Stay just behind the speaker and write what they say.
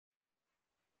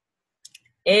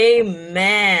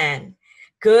Amen.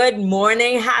 Good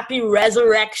morning. Happy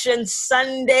Resurrection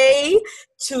Sunday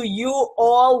to you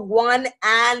all, one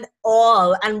and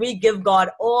all. And we give God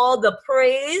all the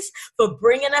praise for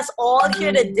bringing us all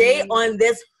here today on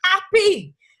this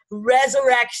happy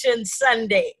Resurrection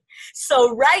Sunday.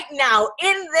 So right now,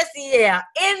 in this year,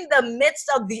 in the midst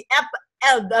of the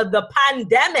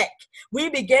pandemic, we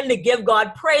begin to give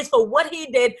God praise for what he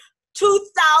did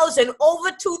over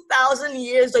 2,000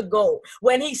 years ago,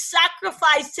 when he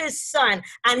sacrificed his son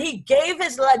and he gave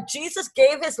his life. Jesus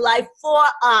gave his life for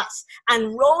us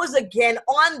and rose again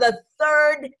on the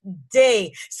third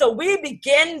day. So we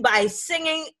begin by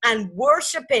singing and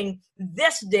worshiping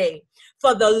this day.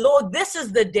 For the Lord, this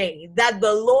is the day that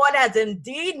the Lord has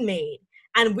indeed made,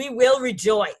 and we will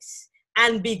rejoice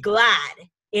and be glad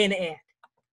in it.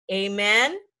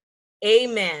 Amen,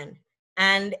 amen,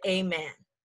 and amen.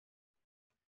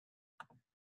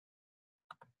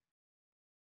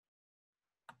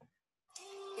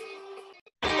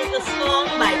 This is a song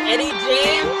by Eddie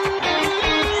James.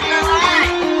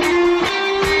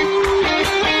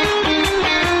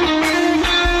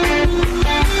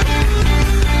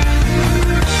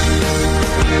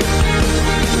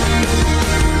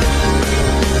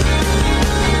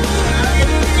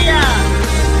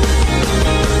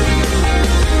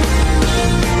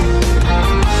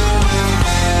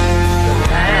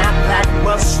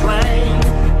 Slain,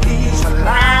 he's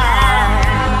alive.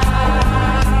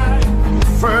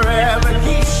 Forever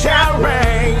he shall reign.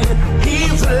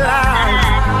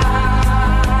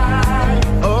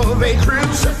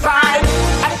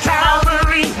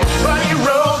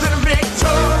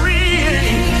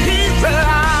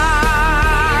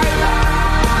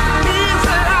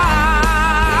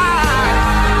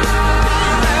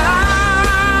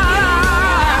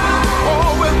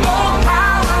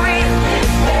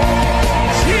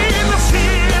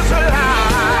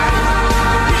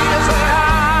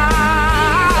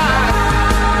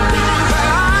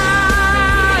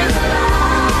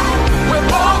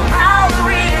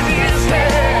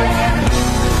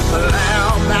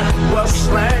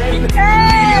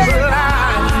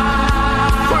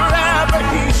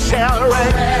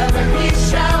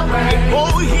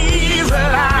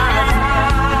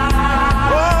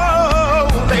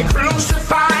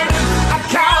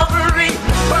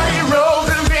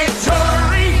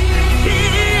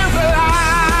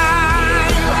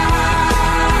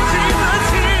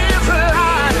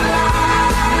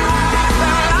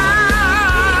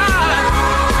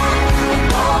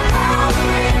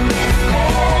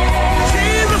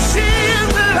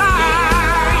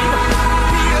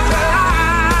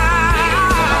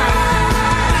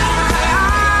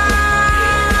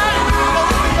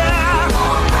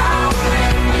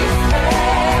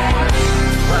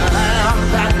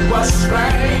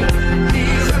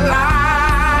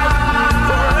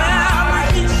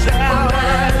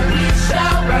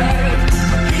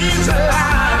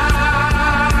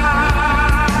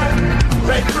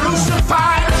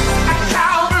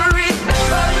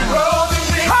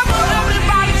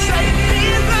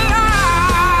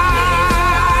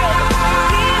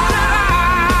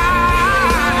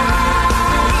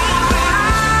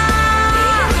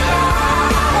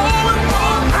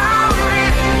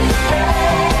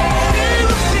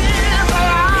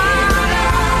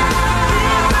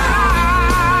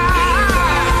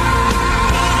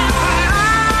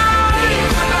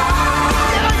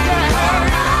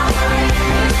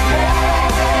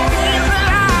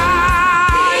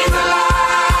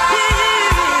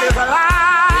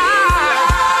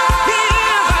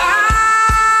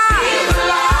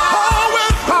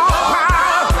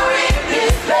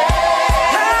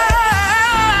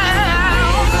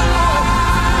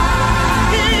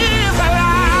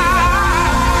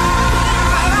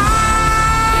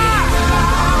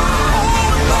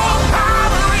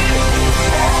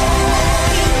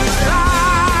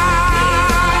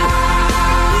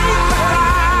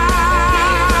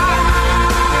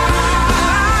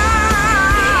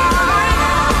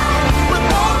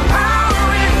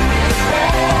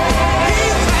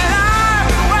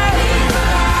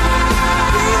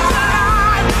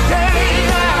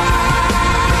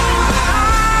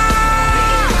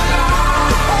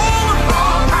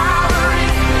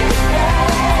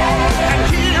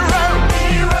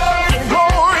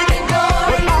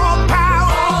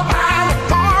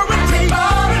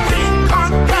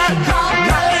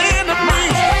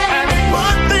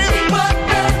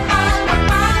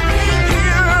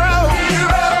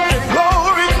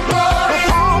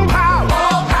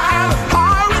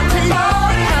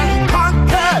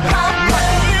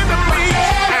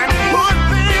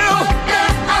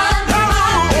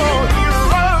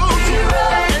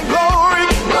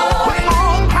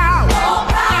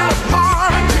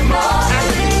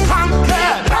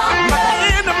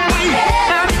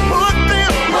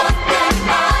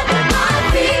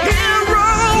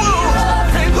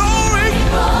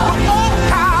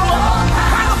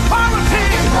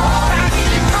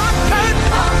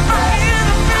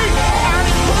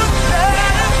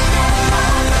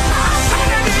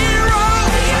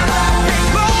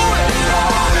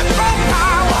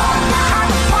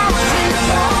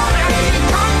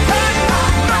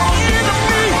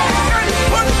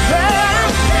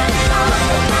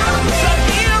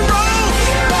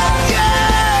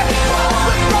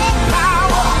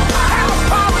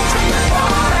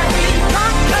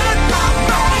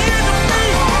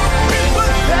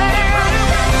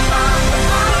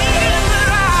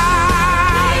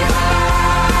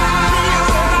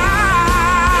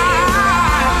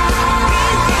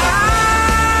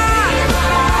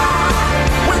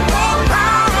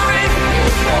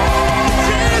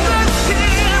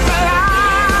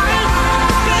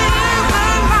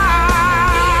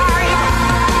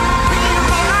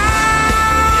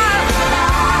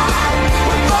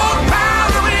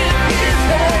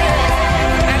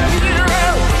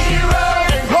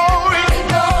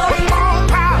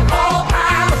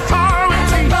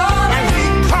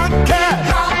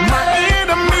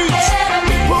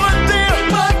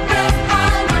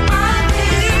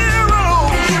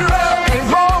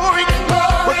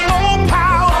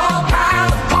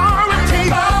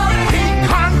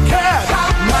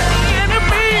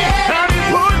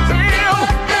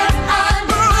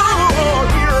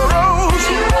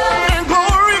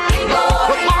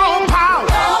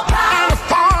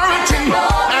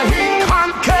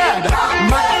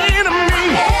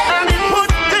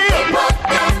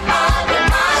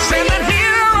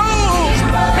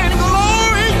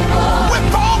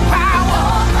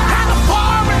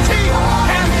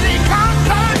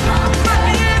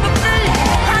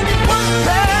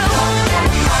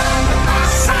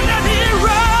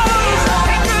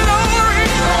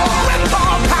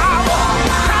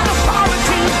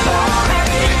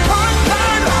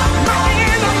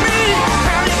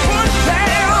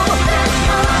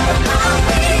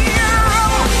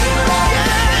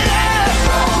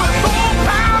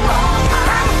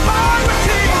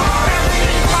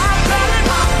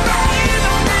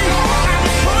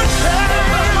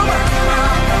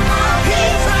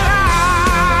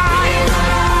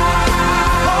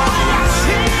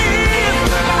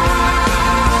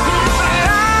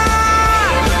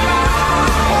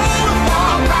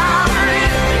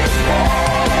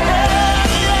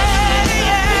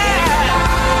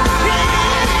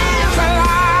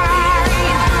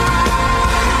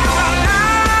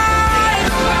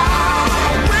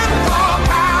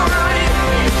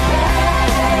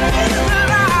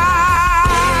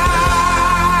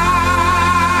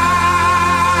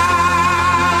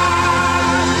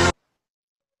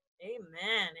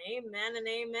 and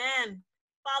amen.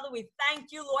 Father, we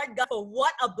thank you, Lord God, for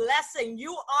what a blessing. You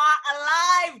are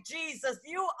alive, Jesus.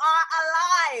 You are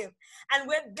alive. And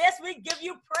with this, we give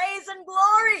you praise and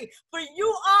glory, for you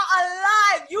are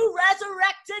alive. You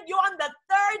resurrected. You on the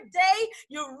third day,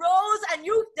 you rose and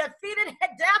you defeated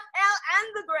death, hell, and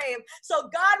the grave. So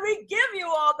God, we give you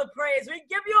all the praise. We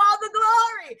give you all the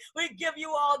glory. We give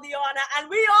you all the honor. And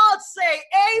we all say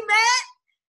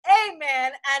amen,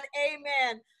 amen, and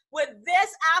amen. With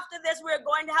this, after this, we're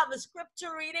going to have a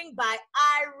scripture reading by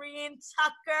Irene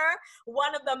Tucker,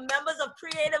 one of the members of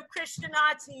Creative Christian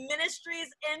Arts Ministries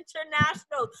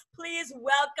International. Please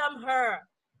welcome her.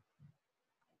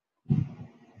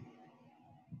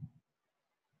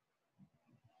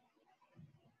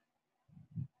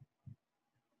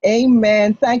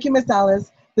 Amen. Thank you, Miss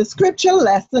Alice. The scripture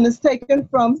lesson is taken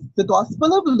from the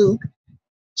Gospel of Luke,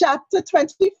 chapter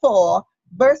 24,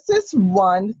 verses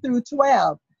 1 through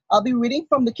 12. I'll be reading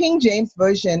from the King James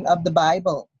Version of the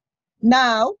Bible.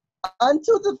 Now, upon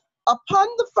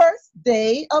the first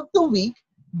day of the week,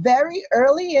 very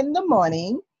early in the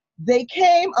morning, they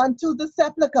came unto the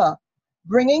sepulchre,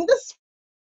 bringing the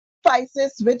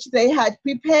spices which they had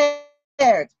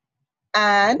prepared,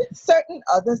 and certain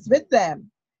others with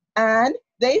them. And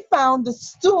they found the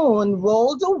stone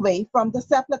rolled away from the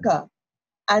sepulchre.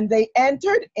 And they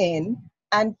entered in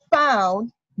and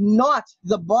found not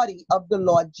the body of the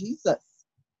Lord Jesus.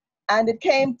 And it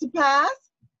came to pass,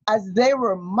 as they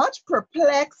were much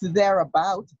perplexed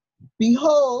thereabout,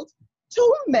 behold,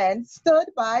 two men stood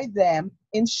by them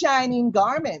in shining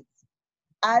garments.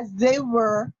 As they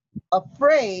were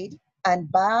afraid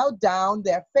and bowed down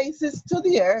their faces to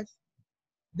the earth,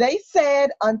 they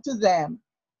said unto them,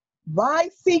 Why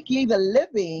seek ye the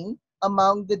living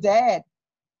among the dead?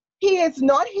 He is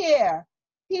not here,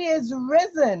 he is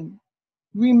risen.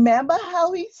 Remember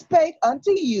how he spake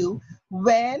unto you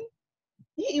when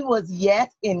he was yet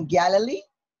in Galilee,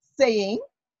 saying,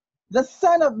 The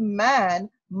Son of Man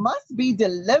must be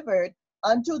delivered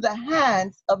unto the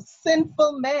hands of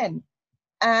sinful men,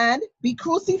 and be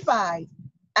crucified,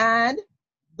 and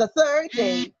the third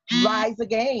day rise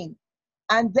again.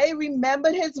 And they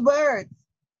remembered his words,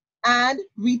 and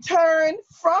returned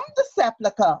from the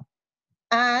sepulchre,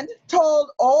 and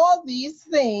told all these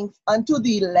things unto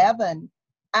the 11,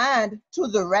 and to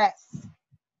the rest.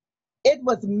 It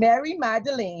was Mary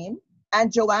Magdalene,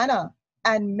 and Joanna,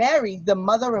 and Mary the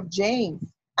mother of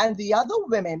James, and the other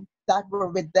women that were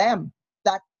with them,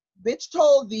 which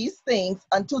told these things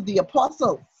unto the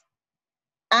apostles.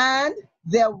 And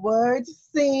their words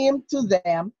seemed to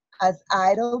them as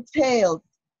idle tales,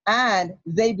 and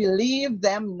they believed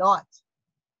them not.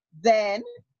 Then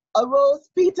arose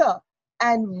Peter,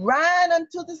 and ran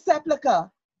unto the sepulchre,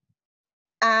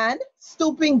 and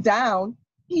stooping down,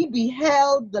 he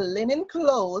beheld the linen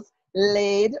clothes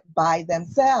laid by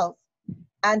themselves,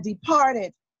 and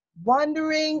departed,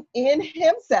 wondering in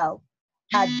himself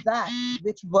at that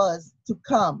which was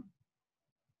come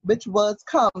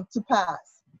to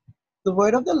pass. The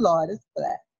word of the Lord is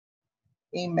blessed.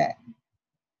 Amen.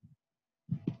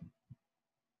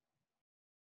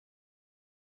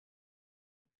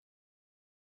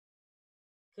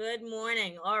 Good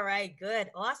morning. All right, good.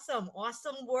 Awesome.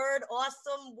 Awesome word.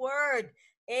 Awesome word.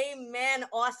 Amen.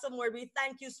 Awesome word. We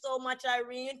thank you so much,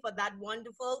 Irene, for that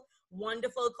wonderful,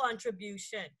 wonderful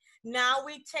contribution. Now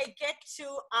we take it to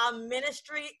our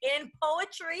ministry in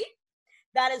poetry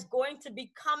that is going to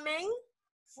be coming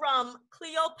from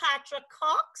Cleopatra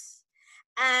Cox.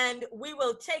 And we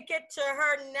will take it to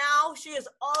her now. She is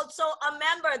also a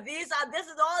member. This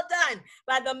is all done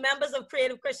by the members of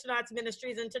Creative Christian Arts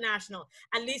Ministries International,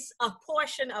 at least a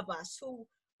portion of us who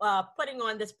putting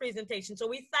on this presentation. So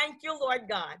we thank you, Lord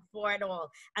God, for it all,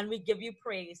 and we give you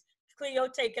praise. Cleo,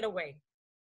 take it away.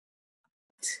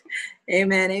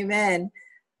 Amen, amen.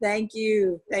 Thank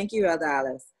you, Elder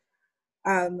Alice.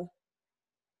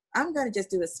 I'm going to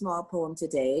just do a small poem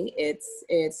today.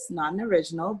 It's not an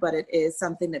original, but it is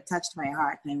something that touched my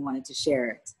heart, and I wanted to share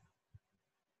it.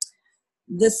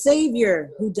 The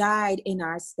Savior who died in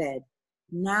our stead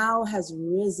now has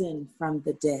risen from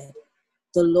the dead.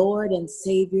 The Lord and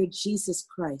Savior Jesus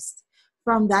Christ,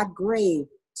 from that grave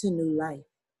to new life.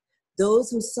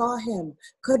 Those who saw him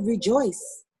could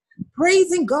rejoice,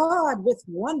 praising God with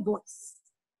one voice.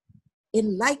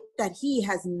 In light that he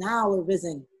has now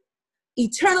arisen,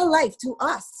 eternal life to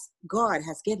us God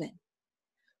has given.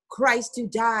 Christ who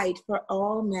died for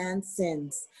all man's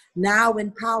sins, now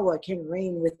in power can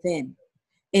reign within.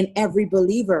 In every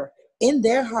believer, in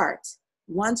their heart,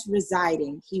 once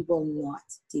residing, he will not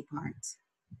depart.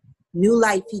 New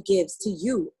life he gives to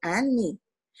you and me,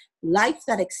 life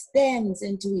that extends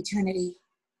into eternity.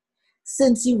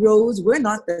 Since he rose, we're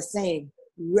not the same,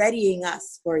 readying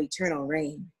us for eternal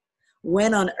reign.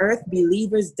 When on earth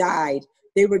believers died,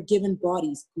 they were given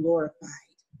bodies glorified.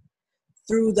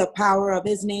 Through the power of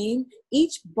his name,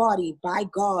 each body by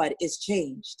God is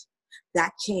changed.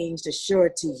 That change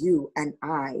assured to you and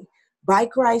I, by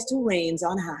Christ who reigns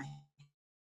on high.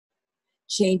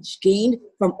 Change gained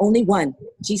from only one,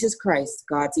 Jesus Christ,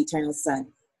 God's eternal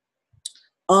Son.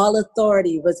 All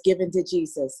authority was given to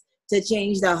Jesus to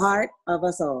change the heart of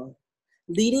us all,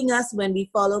 leading us when we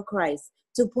follow Christ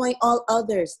to point all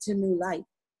others to new life,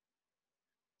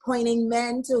 pointing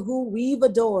men to who we've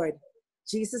adored,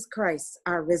 Jesus Christ,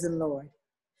 our risen Lord,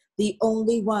 the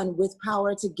only one with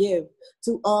power to give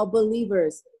to all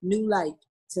believers new life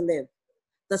to live.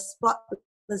 The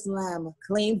spotless Lamb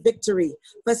claimed victory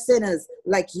for sinners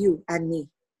like you and me,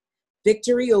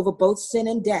 victory over both sin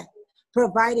and death,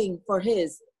 providing for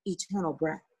his eternal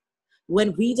breath.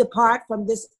 When we depart from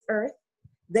this earth,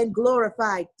 then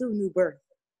glorified through new birth,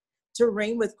 to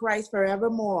reign with Christ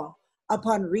forevermore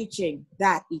upon reaching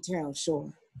that eternal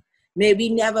shore. May we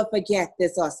never forget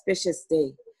this auspicious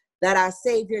day, that our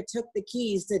Savior took the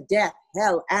keys to death,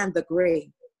 hell, and the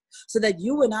grave, so that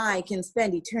you and I can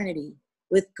spend eternity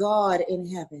with God in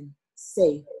heaven,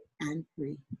 safe and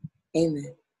free.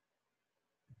 Amen.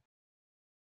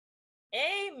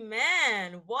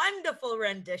 Amen. Wonderful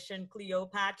rendition,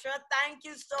 Cleopatra. Thank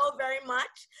you so very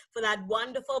much for that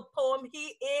wonderful poem.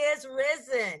 He is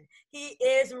risen. He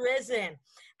is risen.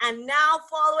 And now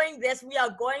following this, we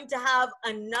are going to have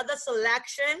another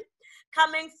selection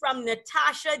coming from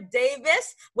Natasha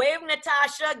Davis. Wave,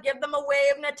 Natasha. Give them a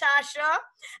wave, Natasha.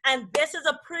 And this is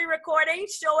a pre-recording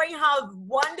showing her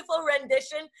wonderful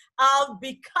rendition of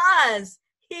Because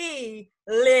He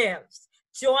Lives.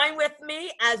 Join with me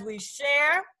as we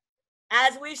share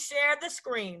the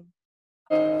screen.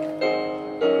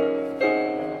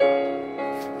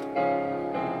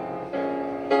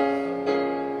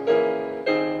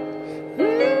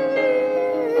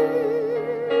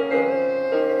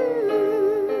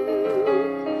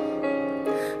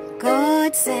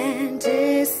 God sent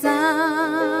his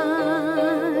son,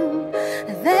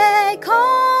 they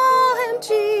call him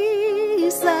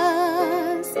Jesus.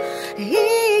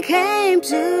 He came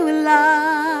to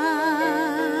love,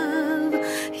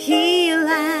 heal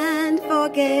and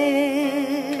forgive.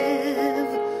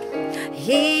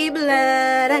 He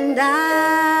bled and died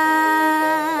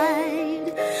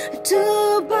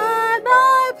to buy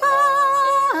my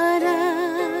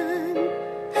pardon.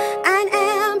 An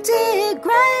empty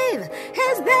grave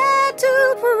is there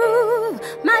to prove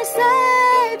my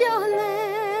Savior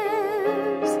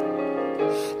lives.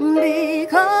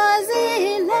 Because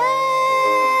he lives,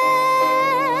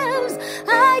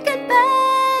 I can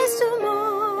face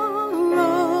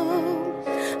tomorrow.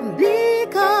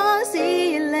 Because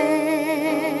he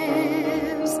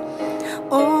lives,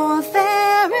 all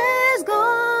fear is gone.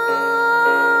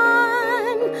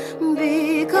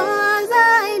 Because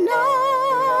I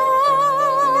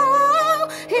know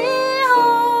he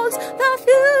holds the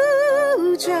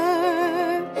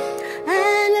future,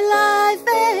 and life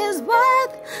is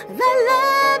worth the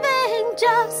living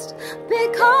just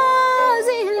because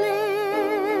he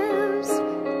lives.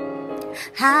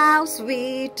 How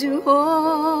sweet to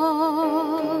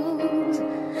hold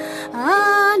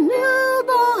a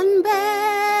newborn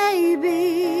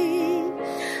baby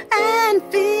and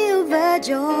feel the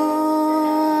joy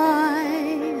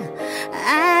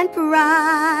and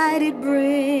pride it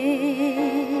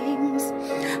brings.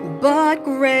 But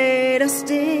greater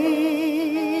still,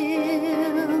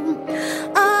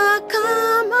 a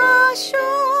calm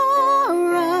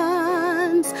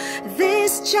assurance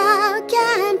this child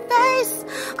can face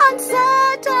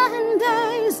uncertain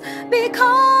days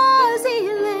because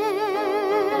he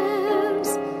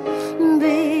lives.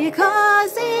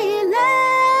 Because he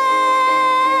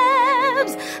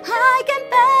lives, I can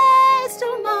face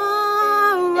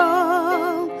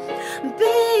tomorrow.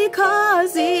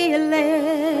 Because he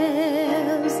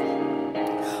lives,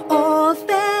 all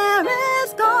fear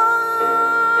is gone.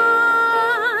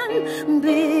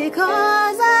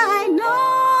 Because I know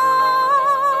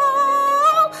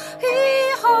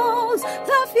he holds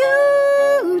the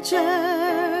future,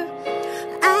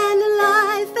 and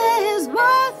life is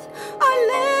worth a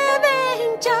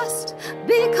living just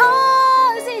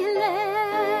because he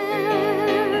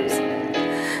lives.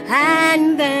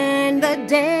 And then the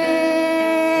day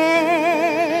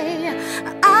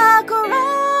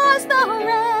across the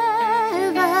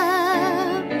river,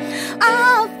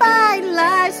 I'll fight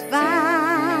life's final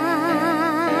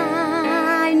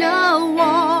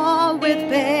war with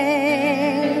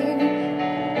pain.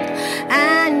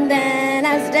 And then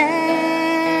as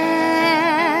day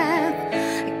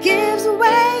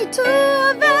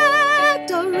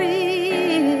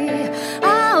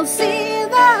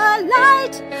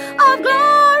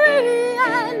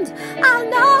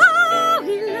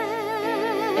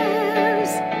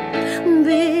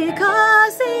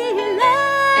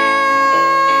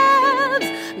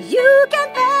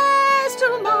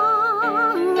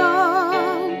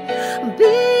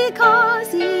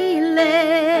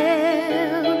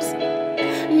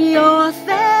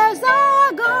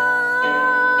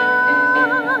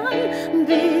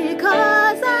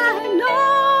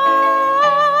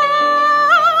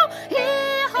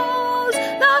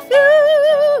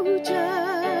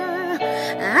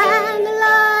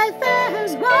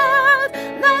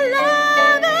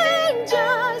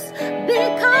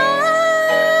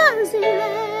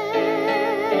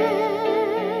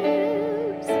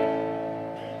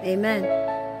Amen.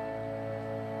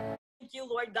 Thank you,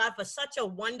 Lord God, for such a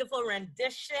wonderful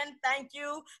rendition. Thank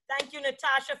you. Thank you,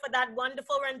 Natasha, for that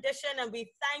wonderful rendition. And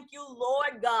we thank you,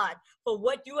 Lord God, for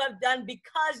what you have done.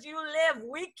 Because you live,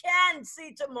 we can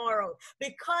see tomorrow.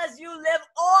 Because you live,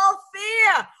 all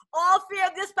fear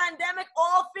of this pandemic,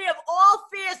 all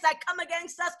fears that come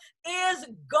against us is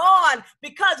gone.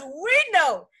 Because we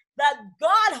know that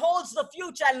God holds the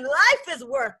future and life is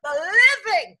worth the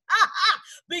living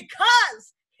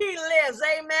because he lives.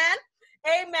 Amen.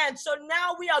 Amen. So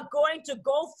now we are going to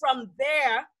go from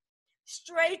there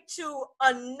straight to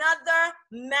another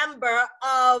member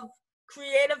of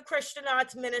Creative Christian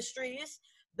Arts Ministries.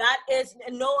 That is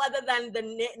no other than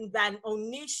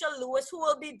Onisha Lewis, who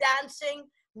will be dancing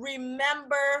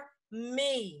Remember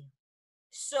Me.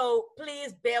 So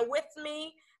please bear with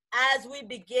me as we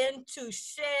begin to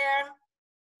share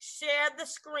the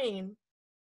screen.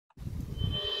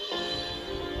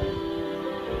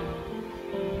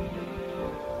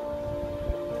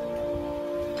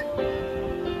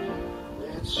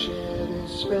 Let's share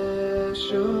this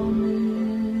special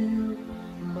meal,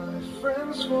 my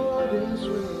friends, for this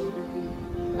will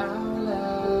be our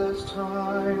last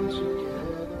time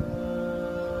together.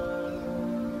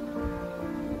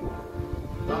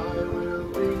 I will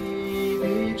be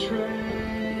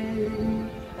betrayed,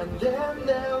 and then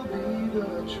there'll be the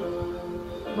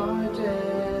trial, my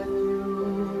death you'll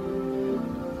remember.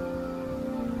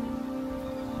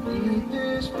 Eat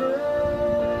this bread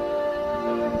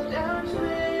and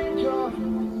think of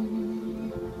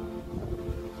me.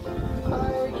 I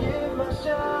give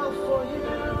myself for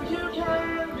you, you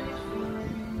can be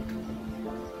free.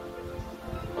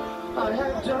 I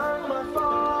have done my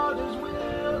Father's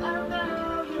will, and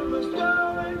now you must go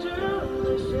and do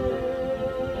the same.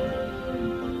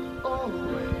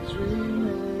 Always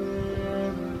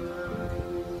remember me.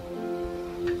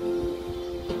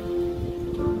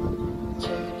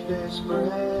 Take this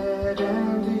bread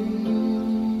and eat.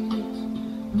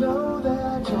 Know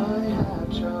that I have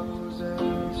chosen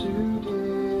to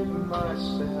give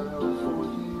myself for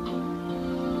you.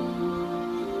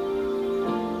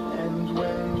 And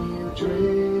when you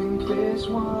drink this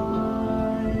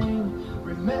wine,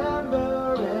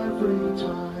 remember every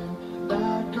time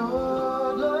that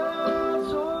God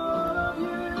loves all of you.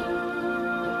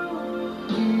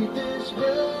 Eat this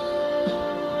bread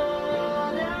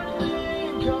and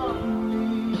think of me.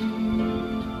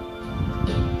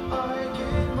 I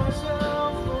give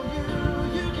myself for you,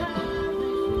 you can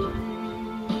be free.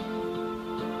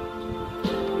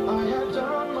 I have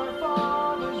done my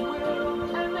Father's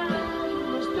will, and now you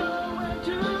must go and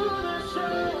do the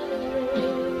same.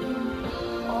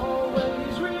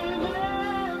 Always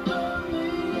remember me.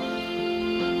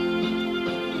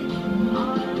 I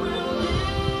will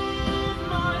give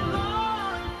my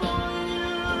life for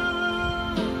you.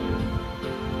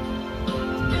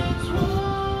 It's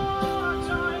what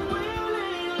I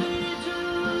willingly do.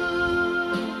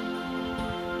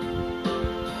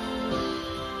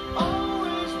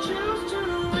 Always choose to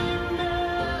remember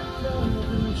the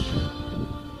truth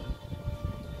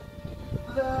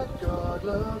that God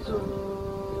loves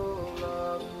all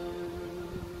of you.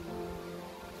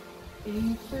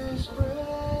 Eat this bread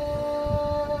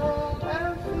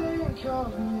and think of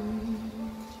me.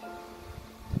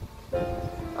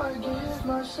 I give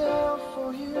myself for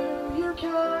you, you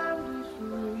can be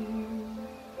free.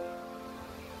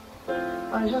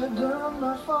 I have done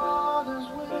my Father's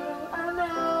will, and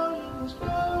now you must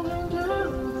go and do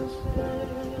the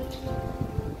same.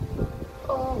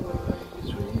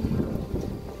 Always remember.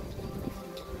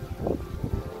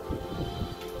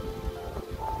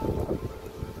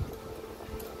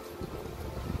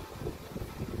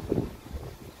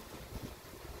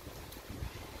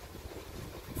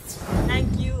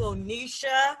 Thank you,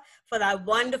 Onisha, for that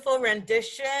wonderful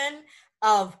rendition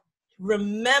of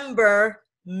Remember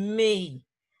Me.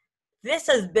 This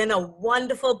has been a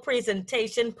wonderful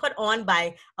presentation put on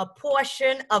by a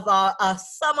portion of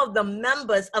some of the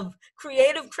members of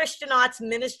Creative Christian Arts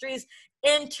Ministries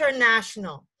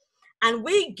International. And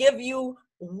we give you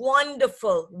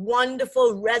wonderful,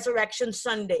 wonderful Resurrection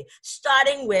Sunday,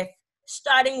 starting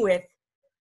with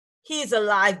He's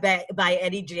Alive by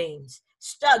Eddie James.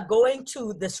 Start going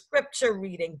to the scripture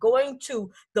reading, going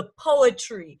to the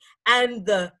poetry and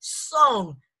the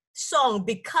song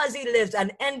Because He Lives,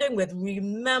 and ending with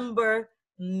Remember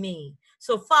Me.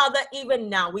 So Father, even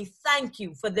now we thank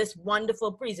you for this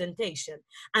wonderful presentation,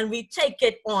 and we take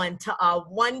it on to our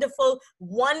wonderful,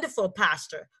 wonderful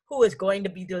pastor who is going to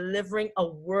be delivering a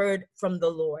word from the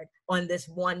Lord on this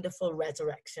wonderful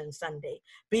Resurrection Sunday.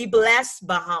 Be blessed,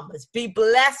 Bahamas. Be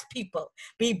blessed, people.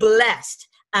 Be blessed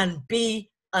and be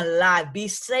alive. Be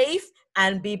safe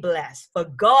and be blessed, for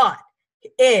God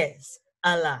is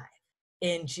alive.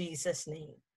 In Jesus'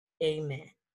 name, amen.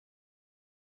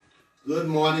 Good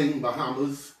morning,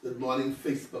 Bahamas. Good morning,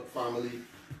 Facebook family.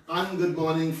 And good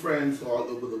morning, friends all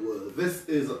over the world. This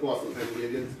is Apostle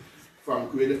Higgins from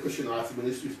Greater Christian Arts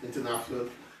Ministries International.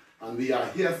 And we are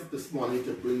here this morning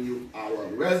to bring you our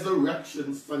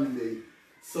Resurrection Sunday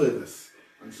service.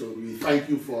 And so we thank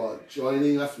you for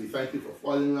joining us. We thank you for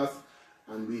following us.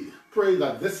 And we pray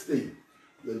that this day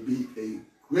will be a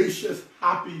gracious,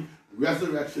 happy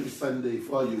Resurrection Sunday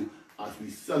for you as we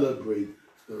celebrate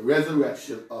the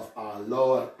resurrection of our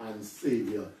Lord and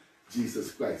Savior,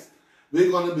 Jesus Christ. We're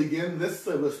going to begin this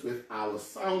service with our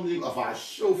sounding of our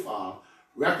shofar,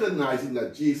 recognizing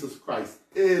that Jesus Christ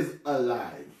is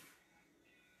alive.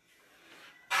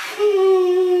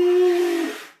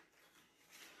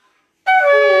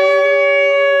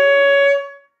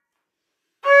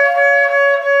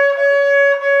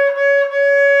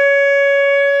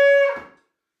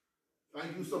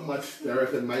 Thank you so much,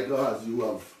 Derek and Michael, as you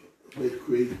have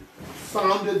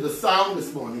sounded the sound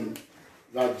this morning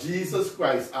that Jesus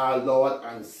Christ, our Lord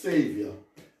and Savior,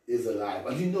 is alive.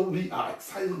 And you know we are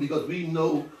excited because we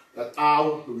know that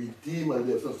our Redeemer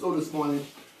lives. And so this morning,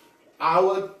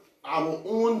 our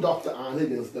own Dr. Ann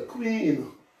Higgins, the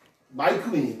queen, my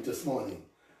queen this morning,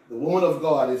 the woman of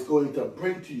God, is going to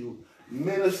bring to you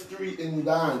Ministry in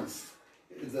Dance.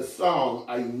 It's a song,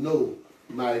 I Know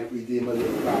My Redeemer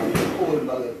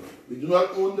Lives. We do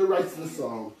not own the rights to the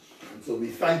song, and so we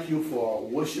thank you for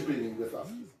worshiping with us.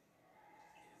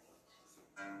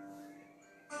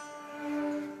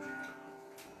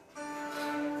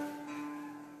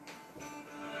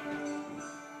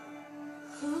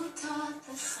 Who taught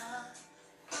the sun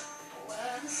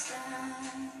where to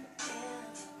stand in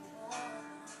the morning?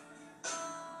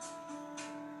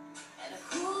 And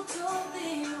who told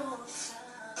the ocean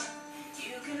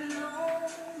you can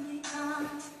only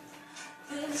come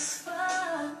this far?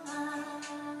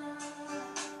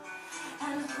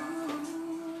 And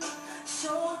who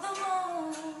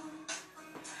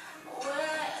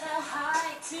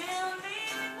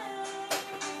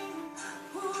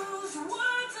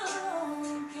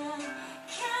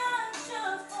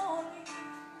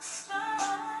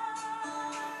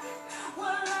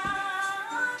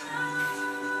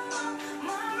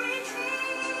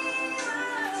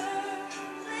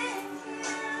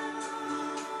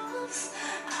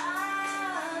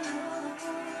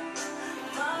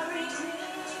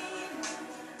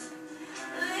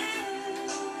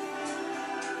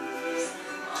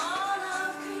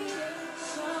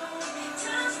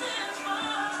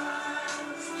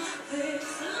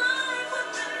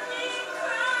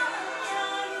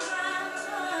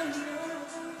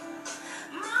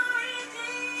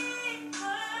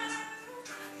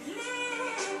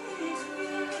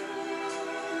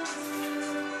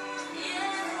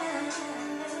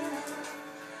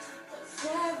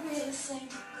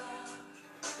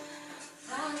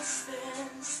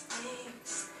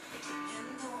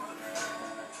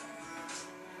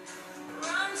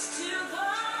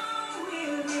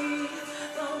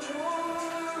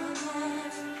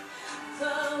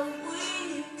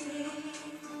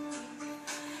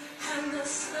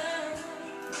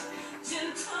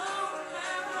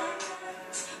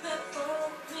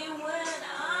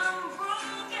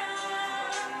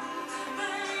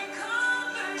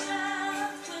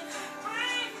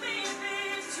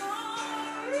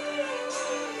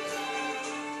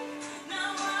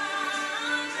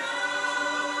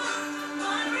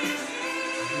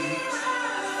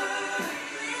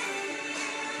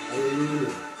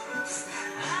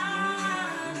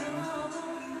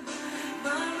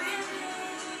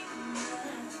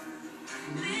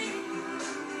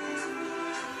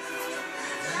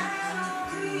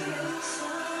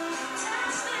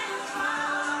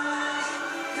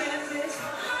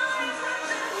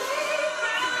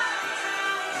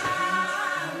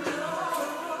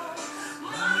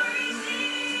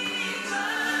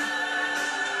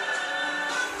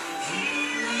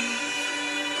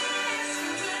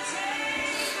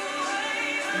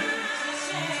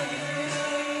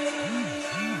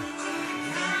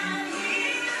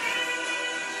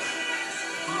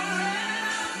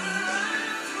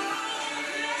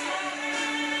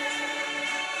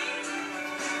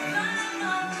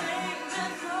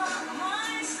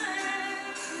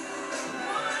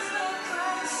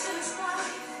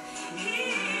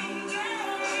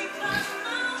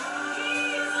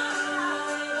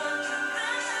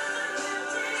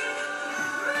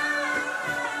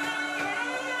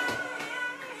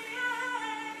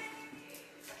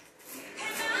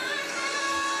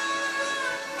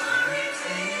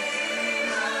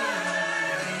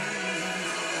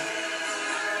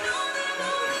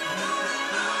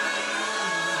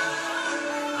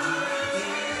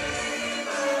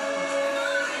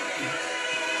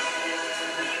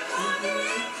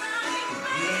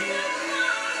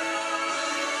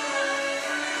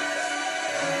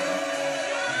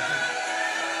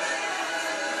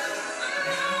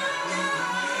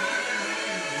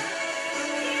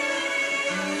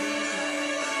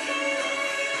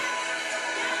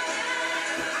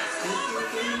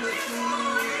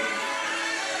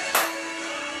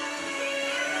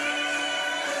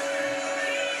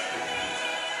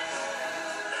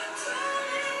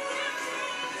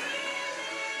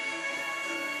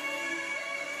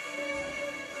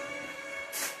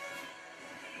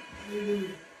Hallelujah.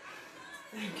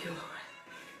 Thank you, Lord.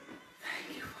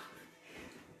 Thank you, Father.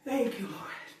 Thank you,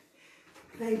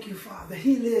 Lord. Thank you, Father.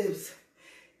 He lives.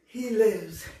 He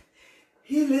lives.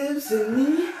 He lives in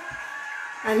me,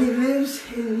 and he lives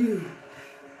in you.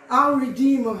 Our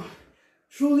Redeemer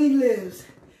truly lives.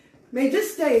 May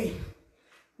this day,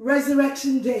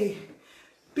 Resurrection Day,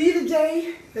 be the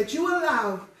day that you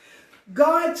allow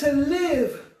God to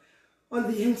live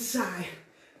on the inside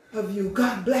of you.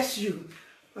 God bless you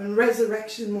on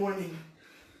Resurrection morning.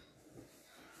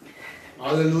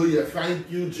 Hallelujah.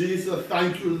 Thank you, Jesus.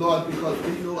 Thank you, Lord, because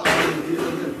we know our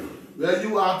Redeemer lives. Where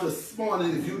you are this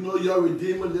morning, if you know your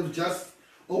Redeemer lives, just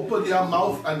open your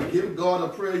mouth and give God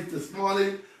a praise this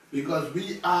morning, because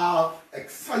we are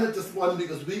excited this morning,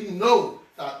 because we know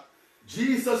that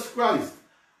Jesus Christ,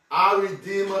 our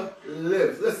Redeemer,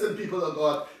 lives. Listen, people of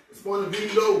God, this morning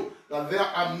we know that there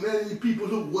are many people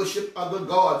who worship other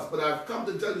gods, but I've come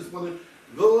to tell you this morning,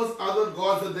 those other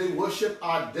gods that they worship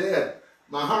are dead.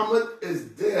 Muhammad is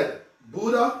dead.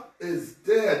 Buddha is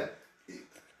dead.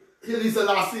 Haile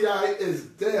Selassie is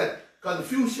dead.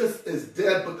 Confucius is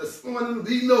dead. But this morning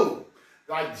we know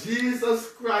that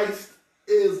Jesus Christ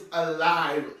is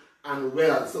alive and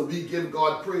well. So we give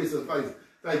God praise and thanks.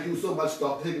 Thank you so much,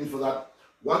 Dr. Higgins, for that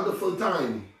wonderful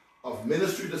time of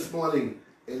ministry this morning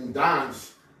in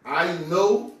dance. I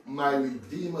know my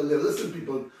Redeemer lives. Listen,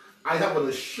 people, I have an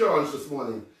assurance this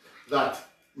morning that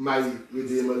my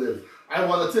Redeemer lives. I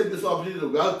want to take this opportunity to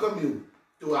welcome you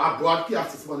to our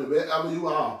broadcast this morning, wherever you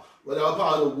are, whatever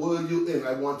part of the world you're in.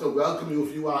 I want to welcome you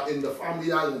if you are in the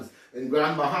Family Islands, in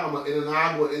Grand Bahama, in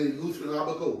Anagua, in Lutheran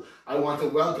Abaco. I want to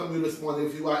welcome you this morning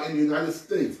if you are in the United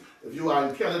States, if you are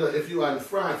in Canada, if you are in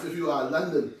France, if you are in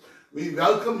London. We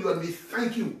welcome you and we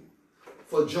thank you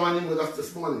for joining with us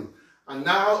this morning. And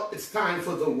now it's time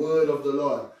for the word of the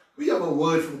Lord. We have a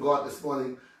word from God this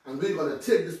morning, and we're going to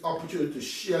take this opportunity to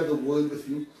share the word with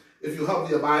you. If you have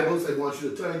your Bibles, I want you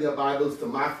to turn your Bibles to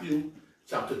Matthew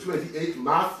chapter 28.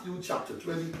 Matthew chapter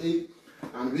 28,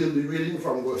 and we'll be reading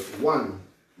from verse 1.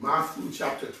 Matthew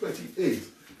chapter 28.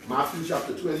 Matthew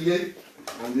chapter 28,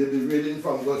 and we'll be reading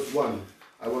from verse 1.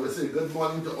 I want to say good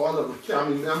morning to all of the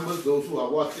family members, those who are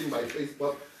watching by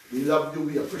Facebook. We love you.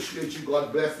 We appreciate you.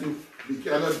 God bless you. We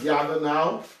cannot gather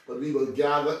now, but we will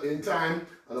gather in time.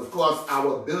 And of course,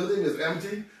 our building is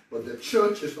empty, but the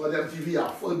church is not empty. We are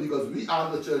full because we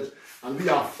are the church, and we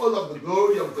are full of the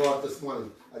glory of God this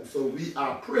morning. And so we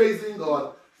are praising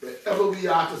God wherever we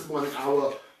are this morning.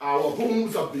 Our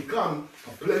homes have become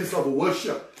a place of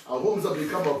worship. Our homes have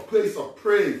become a place of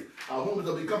praise. Our homes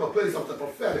have become a place of the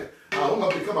prophetic. Our home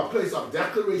have become a place of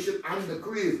declaration and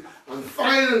decrees. And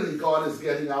finally, God is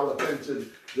getting our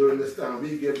attention during this time.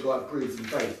 We give God praise and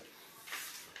thanks.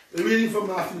 The reading from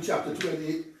Matthew chapter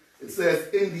 28, it says,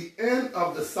 "In the end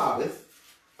of the Sabbath,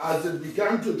 as it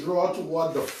began to draw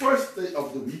toward the first day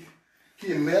of the week,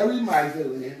 came Mary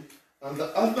Magdalene and the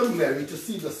other Mary to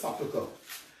see the sepulchre.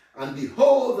 And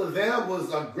behold, there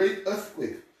was a great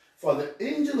earthquake, for the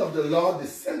angel of the Lord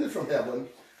descended from heaven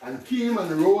and came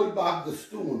and rolled back the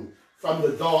stone from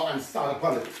the door and sat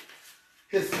upon it.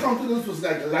 His countenance was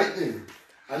like lightning,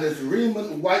 and his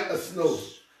raiment white as snow.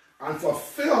 And for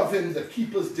fear of him the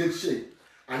keepers did shake,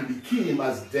 and became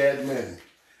as dead men.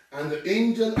 And the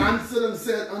angel answered and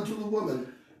said unto the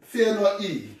woman, Fear not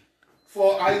ye,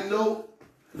 for I know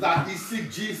that ye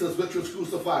seek Jesus which was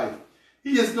crucified.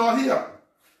 He is not here,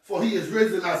 for he is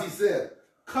risen, as he said.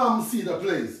 Come see the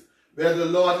place where the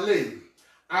Lord lay,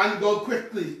 and go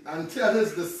quickly and tell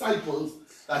his disciples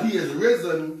that he is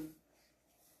risen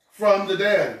from the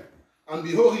dead. And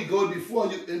behold, he goes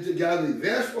before you into Galilee.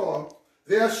 Therefore,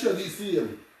 there shall ye see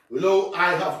him. Lo,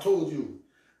 I have told you.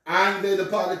 And they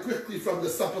departed quickly from the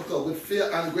sepulchre with fear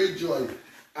and great joy,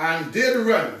 and did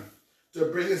run to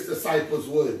bring his disciples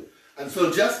word. And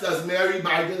so just as Mary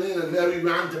Magdalene and Mary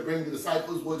ran to bring the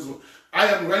disciples word, I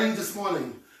am running this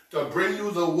morning to bring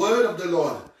you the word of the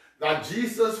Lord, that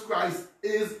Jesus Christ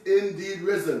is indeed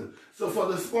risen. So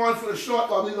for this morning, for the short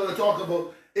while we're going to talk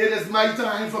about, it is my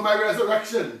time for my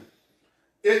resurrection.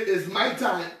 It is my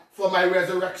time for my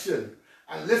resurrection.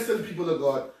 And listen, people of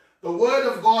God, the word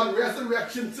of God,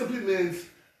 resurrection, simply means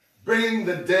bringing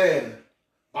the dead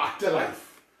back to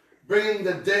life. Bringing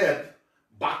the dead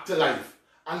back to life.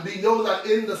 And we know that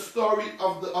in the story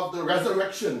of the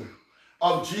resurrection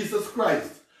of Jesus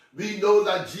Christ, we know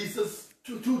that Jesus,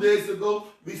 2 days ago,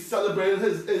 we celebrated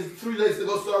his 3 days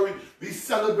ago, sorry, we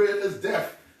celebrated his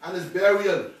death and his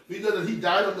burial. We know that he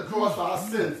died on the cross for our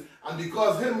sins. And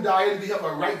because him dying, we have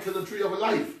a right to the tree of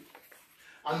life.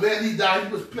 And when he died,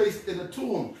 he was placed in a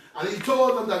tomb. And he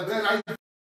told them that when I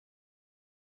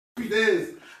 3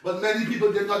 days, but many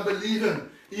people did not believe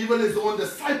him. Even his own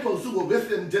disciples who were with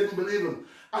him didn't believe him.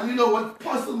 And you know what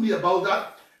puzzled me about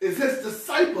that is his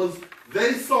disciples,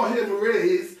 they saw him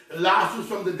raise Lazarus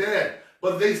from the dead,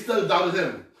 but they still doubted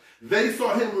him. They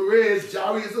saw him raise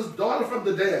Jairus' daughter from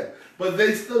the dead, but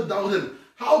they still doubted him.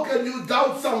 How can you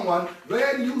doubt someone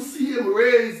when you see him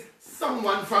raise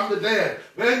someone from the dead?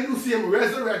 When you see him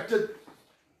resurrected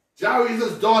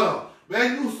Jairus' daughter,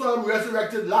 when you saw him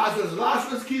resurrected Lazarus,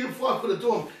 Lazarus came forth from the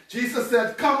tomb. Jesus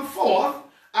said, come forth,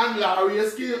 and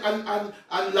Lazarus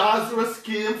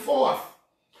came forth.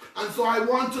 And so I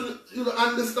want you to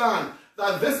understand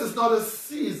that this is not a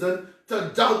season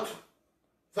to doubt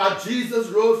that Jesus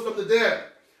rose from the dead.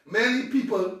 Many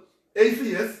people,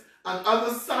 atheists and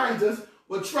other scientists,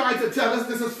 will try to tell us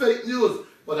this is fake news.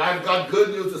 But I've got good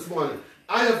news this morning.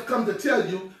 I have come to tell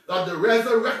you that the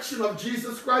resurrection of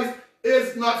Jesus Christ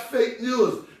is not fake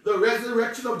news. The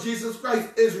resurrection of Jesus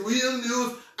Christ is real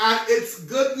news, and it's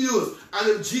good news. And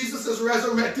if Jesus is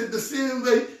resurrected the same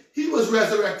way he was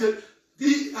resurrected,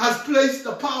 he has placed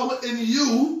the power in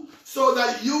you so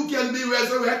that you can be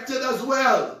resurrected as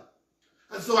well.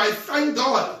 And so I thank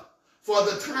God for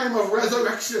the time of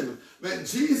resurrection when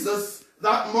Jesus,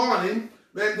 that morning,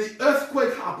 when the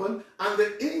earthquake happened and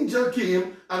the angel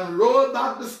came and rolled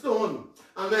back the stone.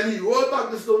 And when he rolled back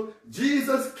the stone,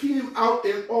 Jesus came out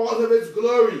in all of his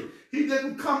glory. He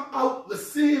didn't come out the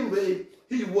same way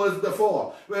he was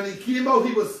before. When he came out,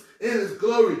 he was in his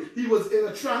glory. He was in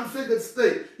a transfigured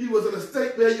state. He was in a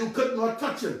state where you could not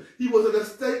touch him. He was in a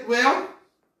state where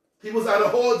he was at a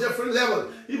whole different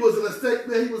level. He was in a state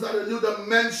where he was at a new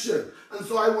dimension. And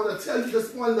so I want to tell you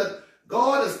this morning that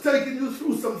God is taking you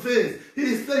through some things. He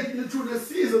is taking you through this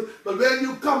season. But when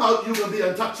you come out, you're going to be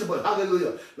untouchable.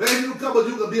 Hallelujah. When you come out,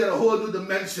 you're going to be at a whole new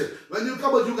dimension. When you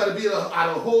come out, you're going to be at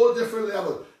a whole different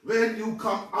level. When you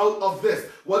come out of this,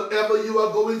 whatever you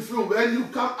are going through, when you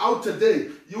come out today,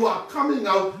 you are coming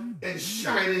out in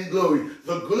shining glory.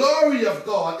 The glory of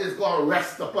God is going to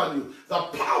rest upon you. The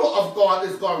power of God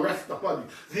is going to rest upon you.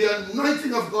 The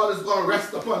anointing of God is going to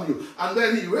rest upon you. And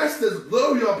when he rests his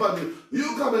glory upon you,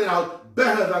 you coming out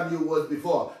better than you was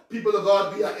before. People of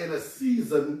God, we are in a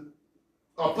season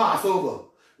of Passover.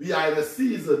 We are in a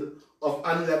season of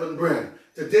unleavened bread.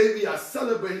 Today we are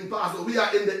celebrating Passover. We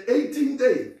are in the 18th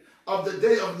day of the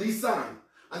day of Nisan.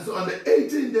 And so on the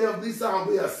 18th day of Nisan,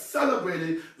 we are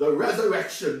celebrating the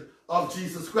resurrection of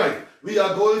Jesus Christ. We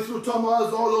are going through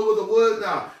turmoils all over the world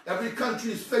now. Every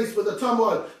country is faced with a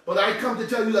turmoil. But I come to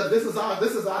tell you that this is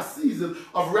our season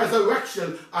of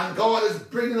resurrection, and God is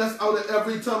bringing us out of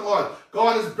every turmoil.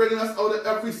 God is bringing us out of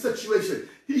every situation.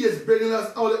 He is bringing us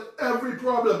out of every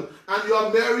problem. And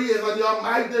your Marys and your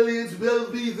Magdalenes will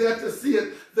be there to see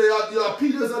it. Your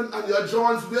Peters and your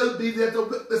Johns will be there to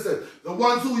witness it. The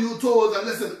ones who you told, and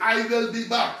listen, I will be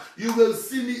back. You will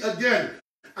see me again.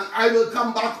 And I will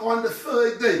come back on the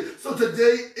third day. So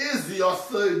today is your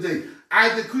third day.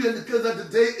 I decree and declare that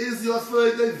today is your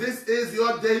third day. This is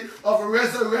your day of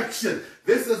resurrection.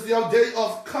 This is your day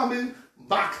of coming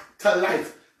back to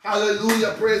life.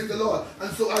 Hallelujah. Praise the Lord.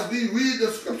 And so as we read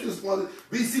the scriptures this morning,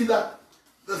 we see that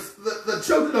the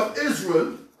children of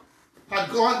Israel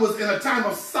was in a time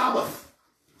of Sabbath.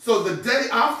 So the day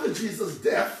after Jesus'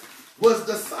 death was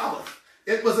the Sabbath.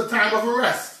 It was a time of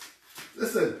rest.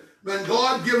 Listen, when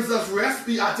God gives us rest,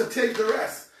 we are to take the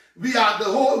rest. The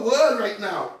whole world right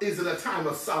now is in a time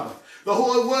of Sabbath. The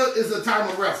whole world is a time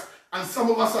of rest. And some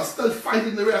of us are still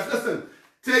fighting the rest. Listen,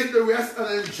 take the rest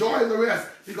and enjoy the rest.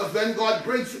 Because when God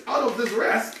brings you out of this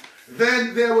rest,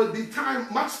 then there will be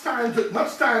much time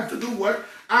to do work,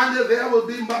 and there will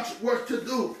be much work to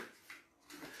do.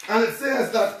 And it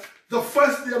says that the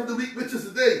first day of the week, which is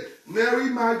today, Mary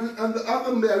Magdalene and the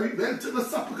other Mary went to the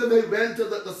sepulchre. They went to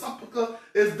the sepulchre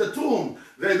is the tomb.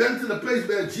 They went to the place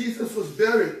where Jesus was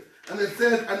buried. And it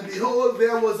says, and behold,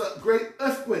 there was a great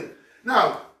earthquake.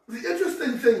 Now, the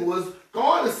interesting thing was,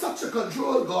 God is such a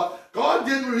control God. God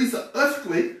didn't release an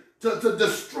earthquake to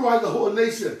destroy the whole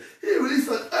nation. He released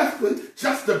an earthquake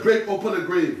just to break open a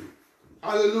grave.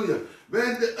 Hallelujah.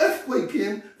 When the earthquake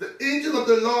came, the angel of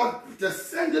the Lord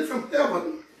descended from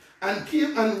heaven and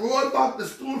came and rolled back the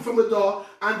stone from the door,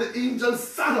 and the angel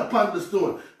sat upon the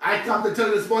stone. I come to tell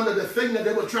you this morning that the thing that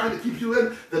they were trying to keep you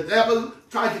in, the devil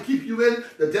tried to keep you in,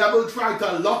 the devil tried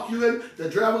to lock you in, the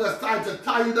devil has tried to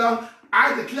tie you down.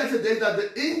 I declare today that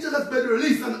the angel has been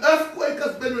released, an earthquake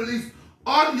has been released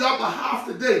on your behalf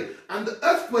today, and the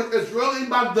earthquake is rolling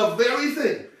back the very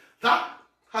thing that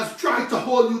has tried to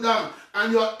hold you down.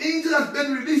 And your angel has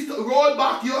been released to roll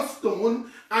back your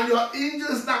stone, and your angel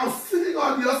is now sitting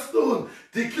on your stone,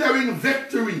 declaring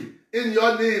victory in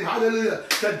your name. Hallelujah.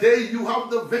 Today you have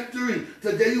the victory.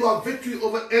 Today you have victory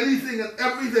over anything and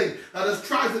everything that has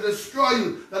tried to destroy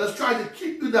you, that has tried to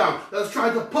keep you down, that has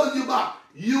tried to pull you back.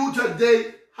 You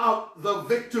today have the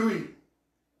victory.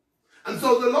 And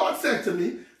so the Lord said to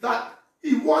me that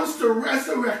he wants to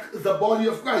resurrect the body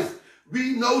of Christ.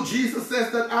 We know Jesus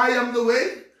says that I am the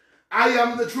way, I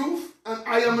am the truth, and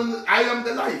I am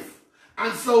the life.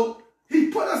 And so he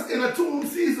put us in a tomb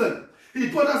season. He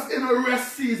put us in a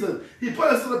rest season. He put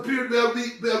us in a period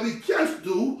where we can't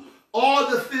do all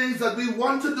the things that we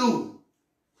want to do.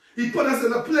 He put us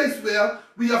in a place where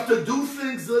we have to do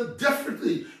things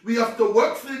differently. We have to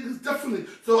work things differently.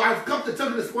 So I've come to tell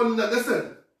you this morning that,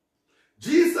 listen,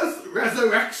 Jesus'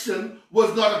 resurrection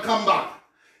was not a comeback.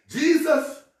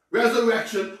 Jesus'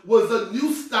 resurrection was a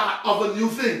new start of a new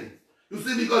thing. You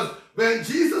see, because when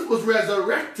Jesus was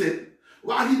resurrected,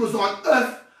 while he was on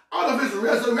earth, out of his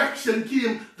resurrection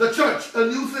came the church, a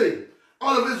new thing.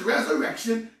 Out of his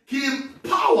resurrection came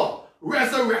power,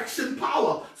 resurrection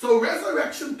power. So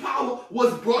resurrection power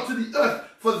was brought to the earth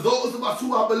for those of us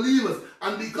who are believers.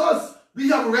 And because we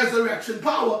have resurrection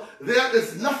power, there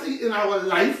is nothing in our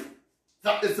life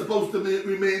that is supposed to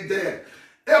remain dead.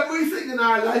 Everything in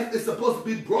our life is supposed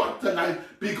to be brought to life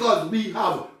because we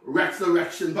have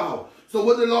resurrection power. So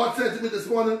what the Lord said to me this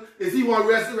morning is he wants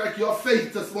to resurrect your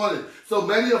faith this morning. So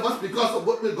many of us, because of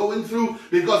what we're going through,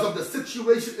 because of the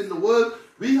situation in the world,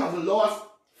 we have lost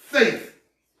faith.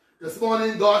 This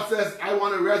morning, God says, I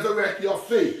want to resurrect your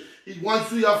faith. He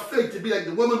wants your faith to be like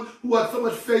the woman who had so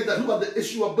much faith that who had the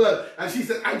issue of blood. And she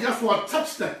said, I just want to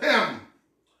touch the hem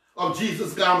of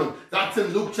Jesus' garment. That's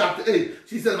in Luke chapter 8.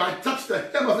 She said, if I touch the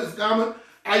hem of his garment,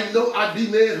 I know I'd be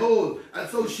made whole. And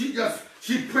so she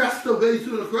pressed her way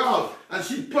through the crowd, and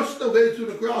she pushed her way through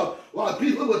the crowd while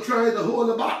people were trying to hold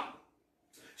her back.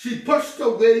 She pushed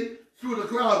her way through the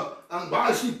crowd, and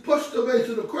while she pushed her way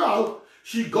through the crowd,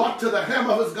 she got to the hem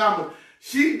of his garment.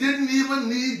 She didn't even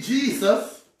need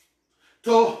Jesus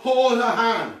to hold her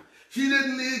hand. She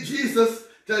didn't need Jesus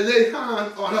to lay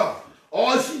hand on her.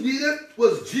 All she needed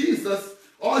was Jesus.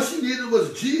 All she needed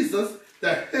was Jesus,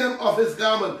 the hem of his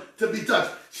garment, to be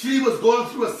touched. She was going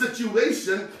through a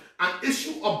situation, an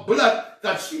issue of blood,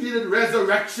 that she needed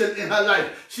resurrection in her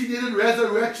life. She needed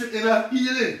resurrection in her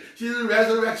healing. She needed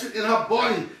resurrection in her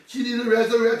body. She needed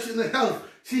resurrection in health.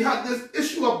 She had this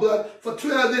issue of blood for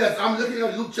 12 years. I'm looking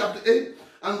at Luke chapter 8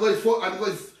 and verse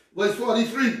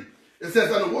 43. It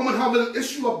says, and a woman having an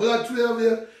issue of blood 12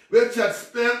 years, which had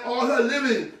spent all her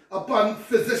living upon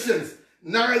physicians,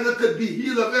 neither could be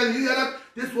healed of any. You hear that?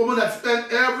 This woman had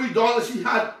spent every dollar she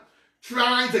had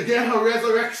trying to get her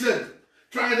resurrection,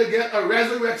 trying to get a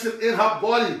resurrection in her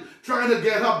body, trying to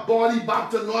get her body back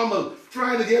to normal,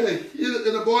 trying to get a healing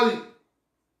in the body.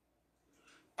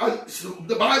 And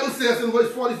the Bible says in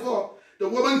verse 44, the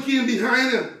woman came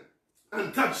behind him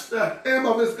and touched the hem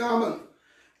of his garment,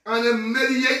 and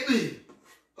immediately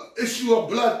an issue of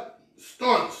blood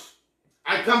staunched.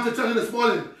 I come to tell you this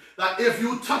morning that if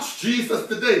you touch Jesus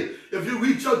today, if you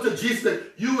reach out to Jesus,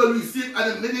 you will receive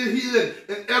an immediate healing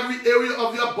in every area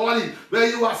of your body where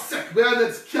you are sick, whether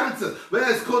it's cancer,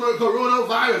 whether it's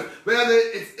coronavirus, whether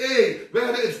it's AIDS,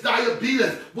 whether it's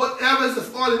diabetes, whatever is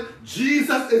this morning,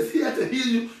 Jesus is here to heal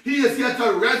you. He is here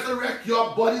to resurrect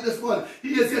your body this morning.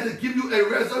 He is here to give you a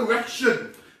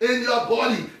resurrection in your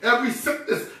body. Every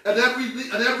sickness and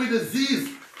every disease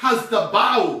has to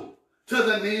bow to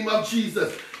the name of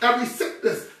Jesus. Every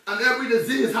sickness and every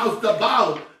disease has to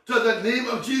bow to the name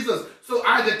of Jesus. So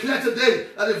I declare today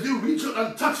that if you reach out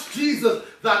and touch Jesus,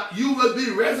 that you will be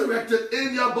resurrected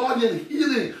in your body, and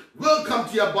healing will come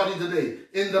to your body today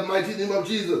in the mighty name of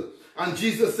Jesus. And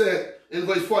Jesus said in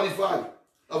verse 45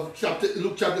 of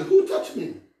Luke chapter, who touched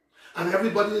me? And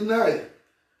everybody denied.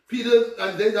 Peter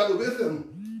and they that were with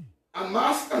him.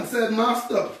 And said,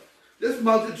 Master, this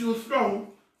multitude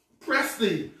strong press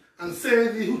thee, and say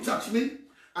thee, who touched me?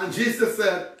 And Jesus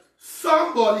said,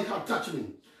 somebody have touched me,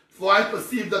 for I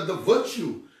perceive that the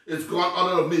virtue is gone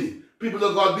out of me. People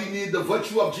of God, we need the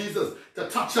virtue of Jesus to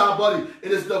touch our body.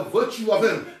 It is the virtue of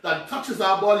him that touches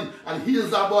our body and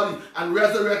heals our body and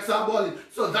resurrects our body.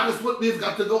 So that is what we've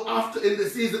got to go after in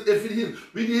this season. If we heal,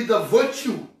 we need the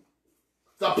virtue,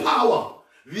 the power,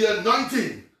 the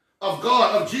anointing of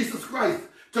God, of Jesus Christ,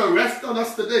 to rest on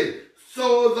us today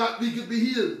so that we could be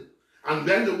healed. And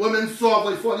when the woman saw,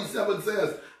 verse 47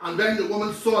 says, and when the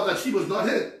woman saw that she was not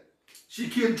hit, she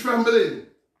came trembling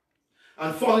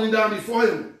and falling down before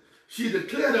him. She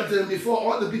declared unto him before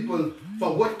all the people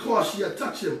for what cause she had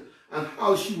touched him and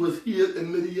how she was healed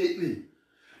immediately.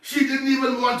 She didn't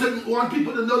even want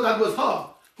people to know that was her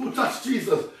who touched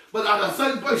Jesus. But at a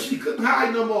certain point, she couldn't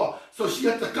hide no more. So she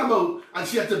had to come out and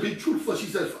she had to be truthful. She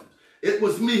said, it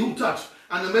was me who touched.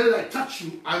 And the minute I touched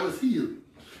you, I was healed.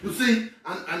 You see,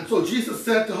 and so Jesus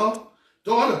said to her,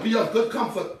 daughter, be of good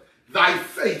comfort. Thy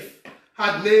faith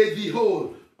had made thee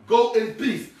whole. Go in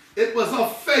peace. It was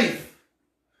of faith.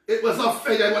 It was of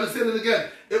faith. I want to say it again.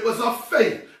 It was of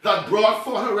faith that brought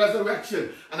forth her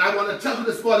resurrection. And I want to tell you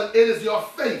this morning, it is your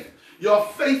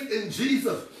faith in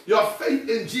Jesus, your faith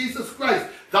in Jesus Christ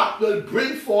that will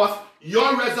bring forth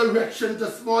your resurrection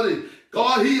this morning.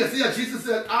 God, He is here. Jesus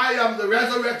said, I am the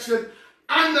resurrection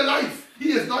and the life.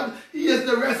 He is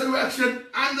the resurrection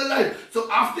and the life.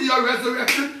 So after your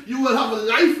resurrection, you will have a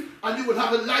life, and you will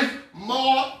have a life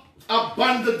more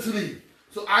abundantly.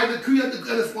 So I decree and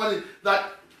declare this morning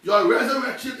that your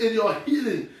resurrection and your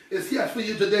healing is here for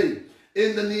you today,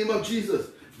 in the name of Jesus.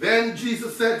 Then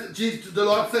the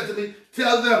Lord said to me,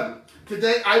 tell them,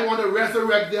 today I want to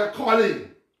resurrect their calling.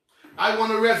 I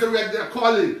want to resurrect their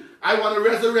calling. I want to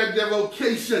resurrect their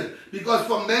vocation. Because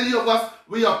for many of us,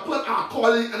 we have put our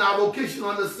calling and our vocation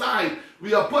on the side.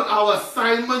 We have put our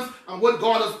assignments and what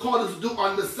God has called us to do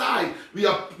on the side. We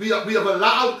have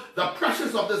allowed the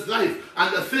pressures of this life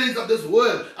and the things of this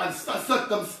world and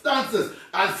circumstances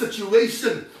and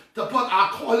situations to put our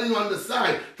calling on the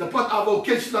side, to put our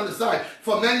vocation on the side.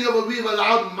 For many of us, we've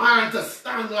allowed man to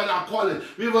stand on our calling.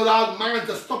 We've allowed man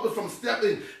to stop us from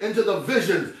stepping into the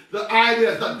visions, the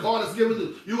ideas that God has given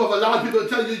us. You have allowed people to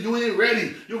tell you, you ain't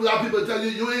ready. You've allowed people to tell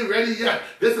you, you ain't ready yet.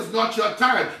 This is not your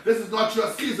time. This is not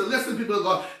your season. Listen, people of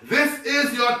God, this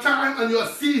is your time and your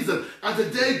season. And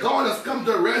today, God has come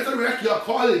to resurrect your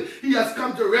calling. He has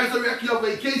come to resurrect your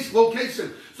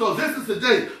vocation. So this is the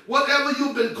day. Whatever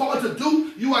you've been called to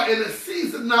do, you are in a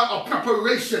season now of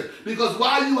preparation. Because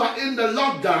while you are in the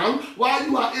lockdown, while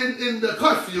you are in the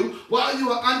curfew, while you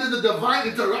are under the divine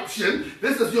interruption,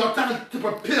 this is your time to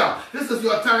prepare. This is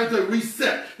your time to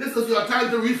reset. This is your time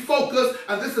to refocus.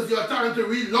 And this is your time to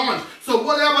relaunch. So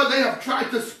whatever they have tried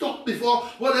to stop before,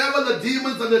 whatever the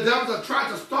demons and the devils have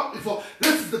tried to stop before,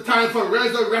 this is the time for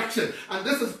resurrection. And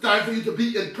this is the time for you to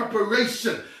be in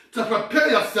preparation, to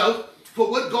prepare yourself for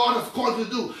what God has called you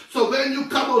to do. So when you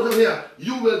come out of here,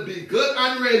 you will be good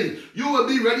and ready. You will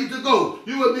be ready to go.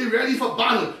 You will be ready for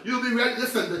battle. You will be ready.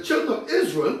 Listen, the children of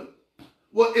Israel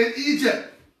were in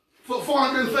Egypt for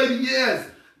 430 years.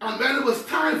 And when it was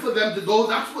time for them to go,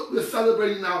 that's what we're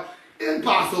celebrating now in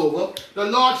Passover. The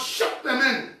Lord shut them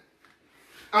in.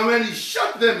 And when He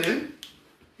shut them in,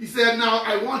 He said, now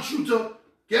I want you to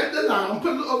get the lamb,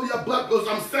 put it over your blood, because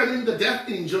I'm sending the death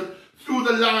angel through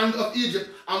the land of Egypt.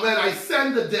 And when I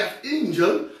send the death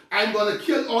angel, I'm going to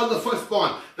kill all the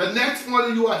firstborn. The next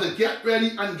morning you are to get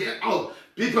ready and get out.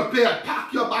 Be prepared.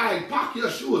 Pack your bag, pack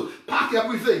your shoes, pack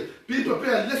everything. Be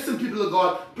prepared. Listen, people of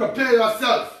God, prepare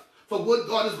yourself for what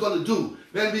God is going to do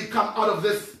when we come out of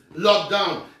this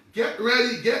lockdown. Get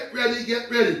ready, get ready,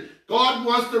 get ready. God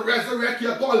wants to resurrect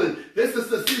your calling. This is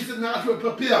the season now to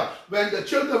prepare. When the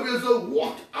children of Israel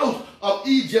walked out of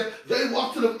Egypt, they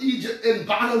walked out of Egypt in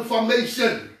battle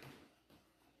formation.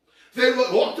 They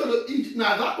walked out of Egypt.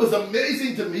 Now that was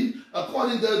amazing to me.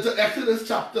 According to Exodus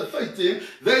chapter 13,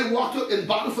 they walked out in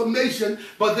battle formation,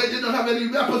 but they did not have any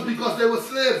weapons because they were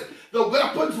slaves. The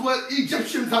weapons were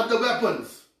Egyptians had the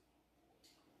weapons.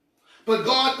 But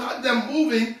God had them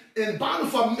moving in battle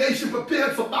formation,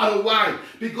 prepared for battle. Why?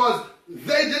 Because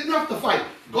they didn't have to fight.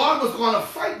 God was going to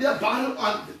fight the battle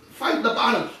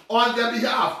on their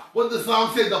behalf. What the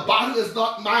song says, the battle is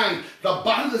not mine. The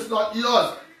battle is not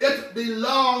yours. It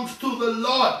belongs to the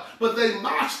Lord. But they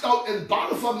marched out in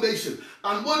battle formation.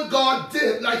 And what God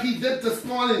did, like He did this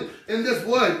morning in this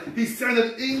word, He sent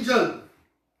an angel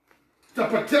to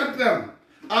protect them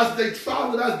as they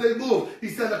traveled, as they moved. He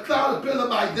sent a cloud of pillar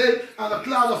by day and a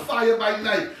cloud of fire by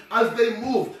night as they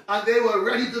moved, and they were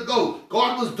ready to go.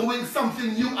 God was doing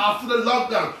something new after the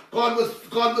lockdown. God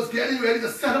was getting ready to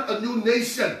set up a new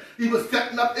nation. He was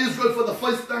setting up Israel for the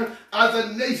first time as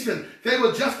a nation. They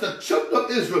were just the children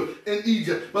of Israel in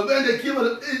Egypt. But when they came out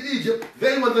of Egypt,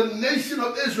 they were the nation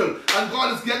of Israel. And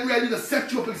God is getting ready to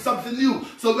set you up in something new.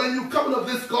 So when you come out of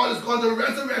this, God is going to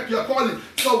resurrect your calling.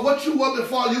 So what you were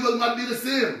before, you will not be the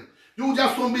same. You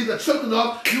just won't be the children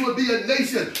of, you will be a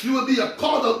nation. You will be a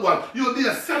called out one. You will be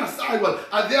a set aside one.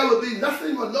 And there will be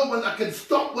nothing or no one that can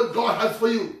stop what God has for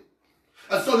you.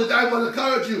 And so today I want to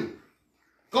encourage you.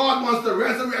 God wants to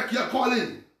resurrect your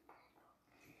calling.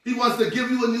 He wants to give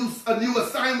you a new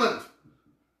assignment.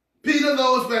 Peter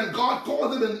knows when God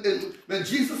called them when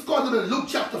Jesus called them in Luke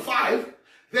chapter 5,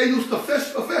 they used to fish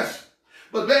for fish.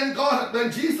 But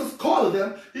when Jesus called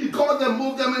them, He called them,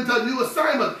 moved them into a new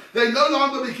assignment. They no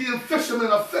longer became fishermen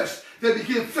of fish. they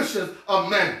became fishers of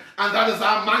men. And that is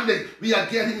our mandate. We are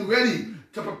getting ready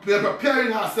to prepare,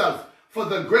 preparing ourselves for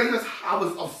the greatest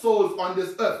harvest of souls on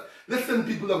this earth. Listen,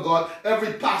 people of God,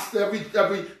 every pastor,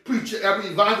 every preacher, every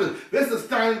evangelist, this is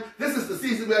the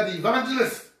season where the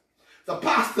evangelists, the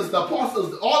pastors, the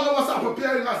apostles, all of us are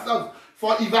preparing ourselves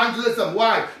for evangelism.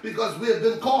 Why? Because we have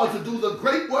been called to do the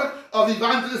great work of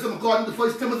evangelism according to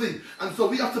 1 Timothy. And so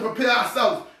we have to prepare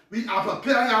ourselves. We are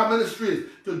preparing our ministries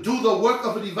to do the work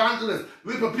of an evangelist.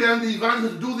 We're preparing the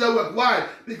evangelists to do their work. Why?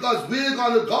 Because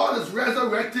God is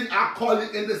resurrecting our calling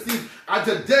in the season. And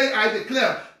today I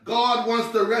declare, God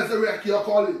wants to resurrect your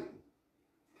calling.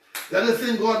 The other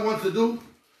thing God wants to do,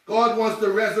 God wants to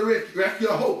resurrect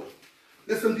your hope.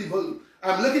 Listen, people,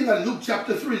 I'm looking at Luke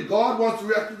chapter 3. God wants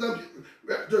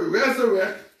to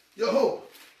resurrect your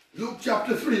hope. Luke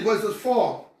chapter 3, verses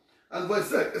 4 and verse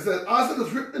 6. It says, as it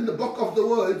is written in the book of the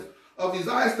words of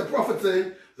Isaiah the prophet,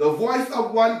 saying, the voice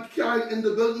of one crying in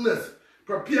the wilderness,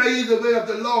 prepare ye the way of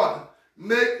the Lord,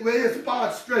 make way his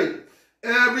path straight.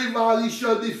 Every valley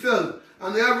shall be filled,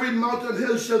 and every mountain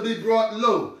hill shall be brought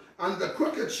low, and the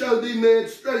crooked shall be made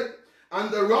straight,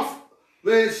 and the rough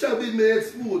ways shall be made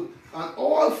smooth, and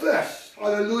all flesh,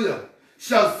 hallelujah,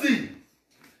 shall see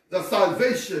the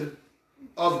salvation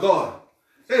of God.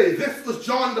 Hey, this was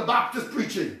John the Baptist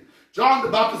preaching. John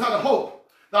the Baptist had a hope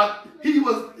that he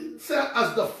was set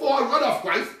as the forerunner of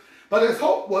Christ, but his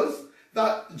hope was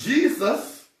that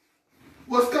Jesus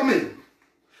was coming.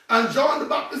 And John the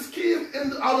Baptist came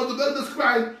out of the wilderness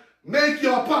crying, make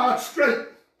your path straight.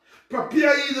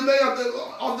 Prepare ye the way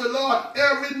of the Lord.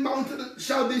 Every mountain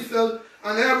shall be filled,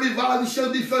 and every valley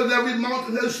shall be filled, every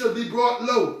mountain hill shall be brought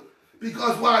low.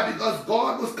 Because why? Because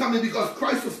God was coming, because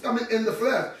Christ was coming in the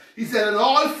flesh. He said, and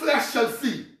all flesh shall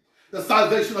see the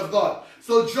salvation of God.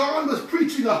 So John was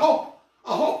preaching a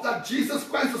hope that Jesus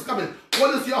Christ was coming.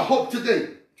 What is your hope today?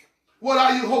 What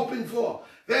are you hoping for?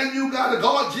 Then you got a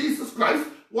God, Jesus Christ,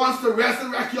 wants to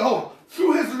resurrect your hope.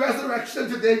 Through his resurrection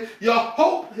today, your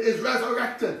hope is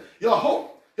resurrected. Your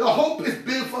hope is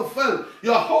being fulfilled.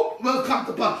 Your hope will come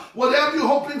to pass. Whatever you're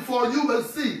hoping for, you will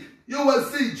see. You will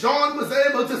see. John was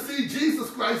able to see Jesus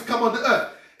Christ come on the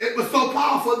earth. It was so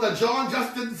powerful that John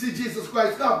just didn't see Jesus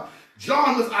Christ come.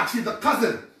 John was actually the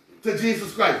cousin to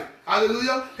Jesus Christ.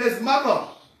 Hallelujah. His mother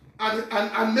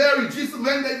and Mary, Jesus,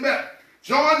 when they met,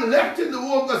 John leapt in the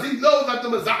womb because he knows that the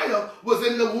Messiah was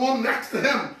in the womb next to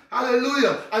him.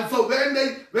 Hallelujah. And so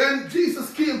when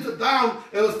Jesus came down,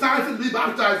 it was time for him to be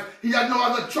baptized. He had no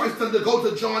other choice than to go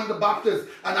to John the Baptist.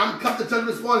 And I'm come to tell you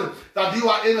this morning that you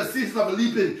are in a season of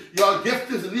leaping. Your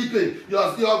gift is leaping.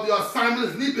 Your assignment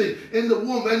is leaping in the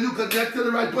womb when you connect to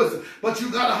the right person. But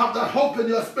you got to have that hope in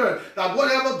your spirit that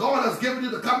whatever God has given you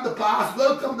to come to pass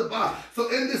will come to pass. So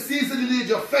in this season, you need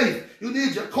your faith, you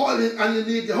need your calling, and you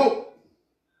need your hope.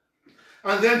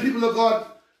 And then, people of God,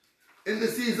 in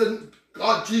this season,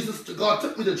 God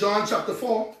took me to John chapter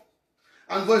 4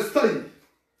 and verse 30.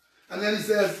 And then he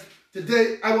says,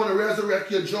 today I want to resurrect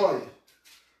your joy.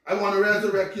 I want to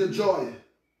resurrect your joy.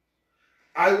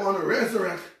 I want to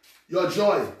resurrect your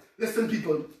joy. Listen,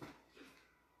 people,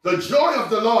 the joy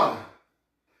of the Lord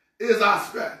is our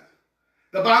strength.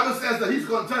 The Bible says that he's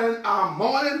going to turn our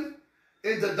mourning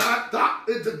into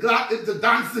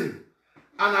dancing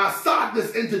and our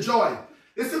sadness into joy.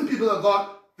 Listen, people of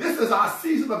God, this is our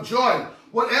season of joy.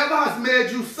 Whatever has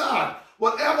made you sad,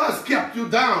 whatever has kept you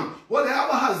down,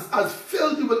 whatever has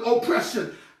filled you with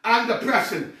oppression and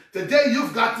depression, today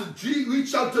you've got to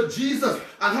reach out to Jesus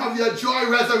and have your joy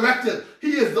resurrected.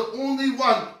 He is the only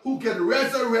one who can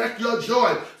resurrect your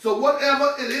joy. So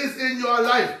whatever it is in your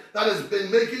life that has been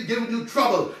giving you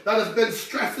trouble, that has been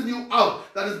stressing you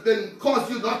out, that has been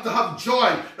causing you not to have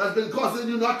joy, that has been causing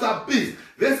you not to have peace,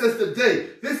 this is the day.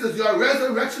 This is your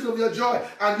resurrection of your joy.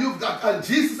 And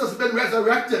Jesus has been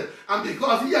resurrected. And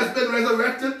because he has been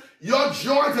resurrected, your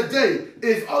joy today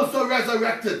is also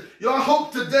resurrected. Your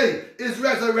hope today is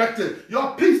resurrected.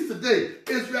 Your peace today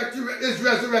is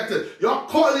resurrected. Your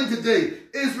calling today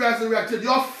is resurrected.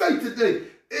 Your faith today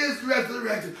is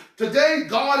resurrected. Today,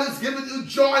 God is giving you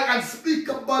joy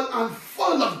unspeakable and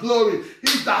full of glory.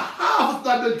 He's the harvest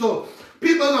that has been told.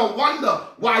 People are going to wonder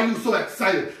why you're so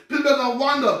excited. People are going to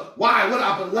wonder why. What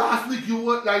happened? Last week you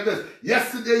weren't like this.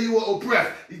 Yesterday you were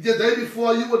oppressed. The day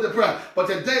before you were depressed. But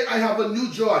today I have a new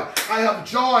joy. I have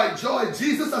joy.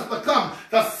 Jesus has become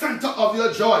the center of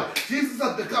your joy. Jesus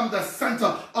has become the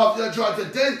center of your joy.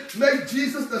 Today, make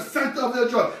Jesus the center of your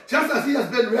joy. Just as he has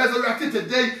been resurrected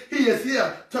today, he is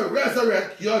here to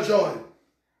resurrect your joy.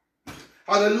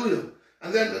 Hallelujah.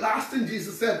 And then the last thing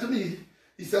Jesus said to me,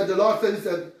 he said,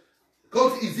 go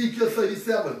to Ezekiel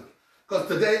 37, because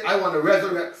today I want to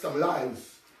resurrect some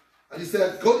lives. And he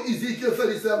said, go to Ezekiel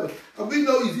 37. And we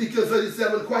know Ezekiel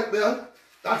 37 quite well.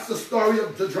 That's the story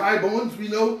of the dry bones. We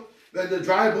know when the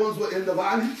dry bones were in the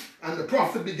valley and the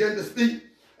prophet began to speak.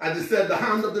 And he said, the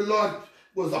hand of the Lord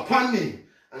was upon me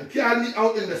and carried me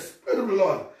out in the spirit of the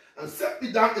Lord and set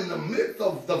me down in the midst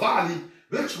of the valley,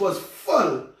 which was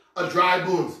full of dry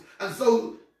bones. And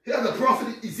so here the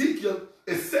prophet Ezekiel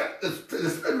is set, the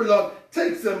spirit of the Lord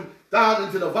takes him down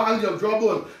into the valley of dry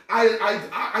bones.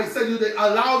 I said you, they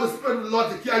allow the spirit of the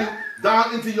Lord to carry you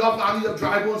down into your valley of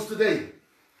dry bones today.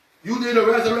 You need a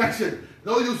resurrection.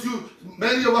 No use you.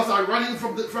 Many of us are running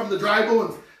from the dry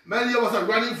bones. Many of us are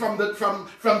running from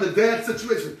the dead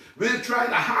situation. We're trying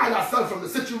to hide ourselves from the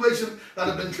situation that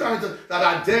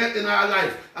are dead in our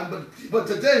life. But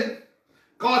today,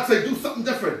 God said, do something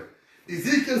different.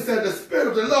 Ezekiel said, the Spirit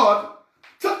of the Lord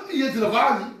took me into the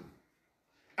valley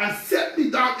and set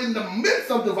me down in the midst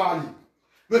of the valley,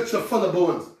 which are full of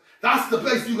bones. That's the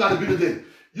place you got to be today.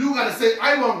 You got to say,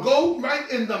 I want to go right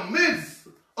in the midst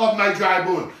of my dry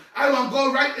bone. I want to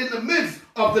go right in the midst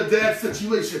of the dead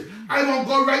situation. I want to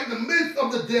go right in the midst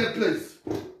of the dead place.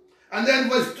 And then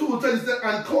verse 2 tells us,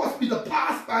 and caused me to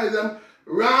pass by them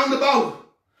round about.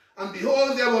 And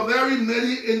behold, there were very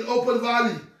many in open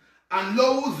valley. And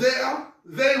lo, there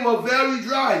they were very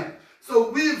dry.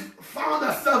 So we've found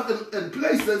ourselves in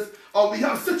places, or we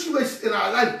have situations in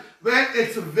our life where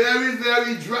it's very,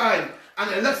 very dry.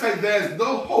 And it looks like there's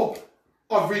no hope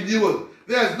of renewal.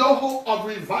 There's no hope of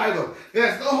revival.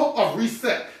 There's no hope of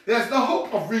reset. There's no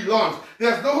hope of relaunch.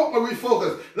 There's no hope of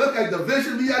refocus. Look like the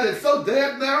vision we had is so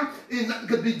dead now, nothing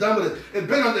could be done with it. It's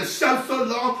been on the shelf so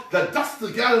long, the dust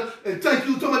together, it takes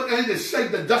you too much energy to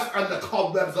shake the dust and the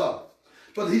cobwebs off.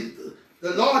 But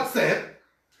the Lord said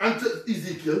unto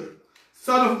Ezekiel,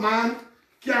 Son of man,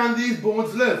 can these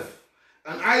bones live?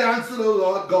 And I answered, O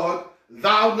Lord God,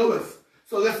 thou knowest.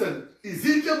 So listen,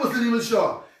 Ezekiel wasn't even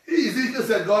sure. Ezekiel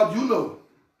said, God, you know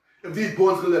if these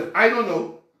bones can live. I don't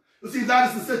know. You see,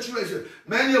 that is the situation.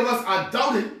 Many of us are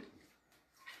doubting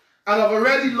and have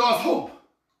already lost hope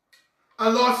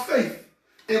and lost faith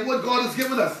in what God has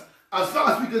given us. As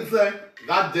far as we can say,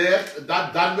 that dead,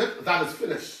 that done with, that is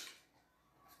finished.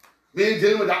 We ain't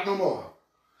dealing with that no more.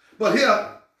 But here,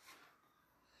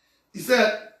 he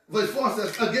said, verse 4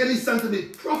 says, again he said to me,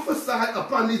 prophesy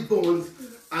upon these bones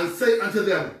and say unto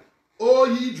them, O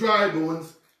ye dry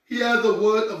bones, hear the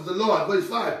word of the Lord. Verse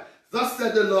 5, thus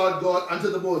said the Lord God unto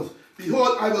the bones,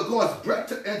 behold, I will cause breath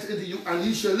to enter into you, and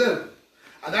ye shall live.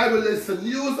 And I will lay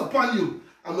sinews upon you,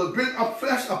 and will bring up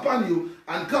flesh upon you,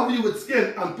 and cover you with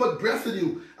skin, and put breath in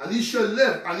you, and ye shall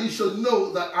live, and ye shall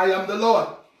know that I am the Lord.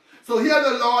 So here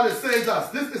the Lord is saying to us,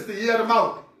 this is the year of the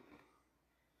mouth.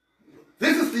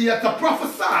 This is the year to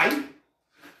prophesy,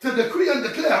 to decree and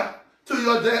declare to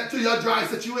your dry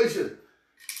situation.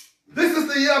 This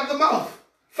is the year of the mouth.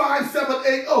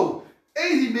 5780.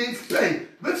 80 means pay,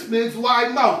 which means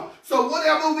wide mouth. So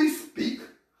whatever we speak,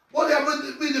 whatever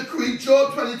we decree,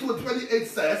 Job 22 and 28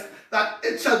 says that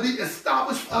it shall be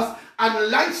established for us, and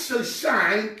light shall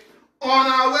shine on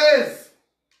our ways.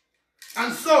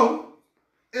 And so,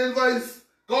 in verse,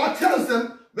 God tells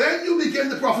them, when you begin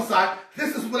to prophesy,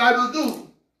 this is what I will do.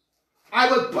 I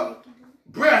will put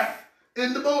breath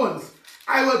in the bones.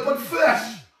 I will put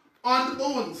flesh on the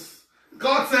bones.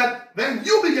 God said, when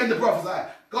you begin to prophesy,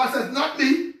 God says, not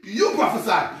me, you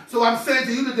prophesy. So I'm saying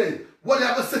to you today,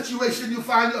 whatever situation you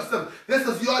find yourself, this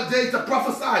is your day to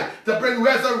prophesy, to bring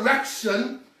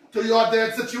resurrection to your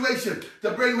dead situation,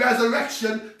 to bring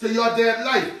resurrection to your dead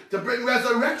life, to bring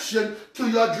resurrection to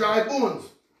your dry bones.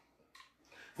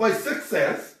 Verse 7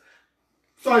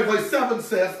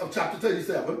 says of chapter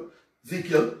 37,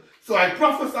 Ezekiel, so I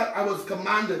prophesied, I was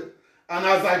commanded, and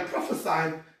as I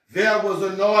prophesied, there was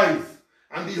a noise,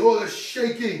 and behold, a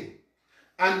shaking,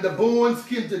 and the bones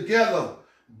came together,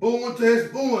 bone to his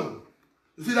bone.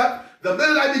 You see that? The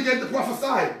minute I began to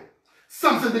prophesy,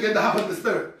 something began to happen in the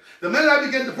spirit. The minute I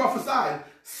began to prophesy,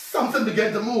 something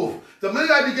began to move. The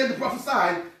minute I began to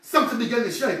prophesy, something began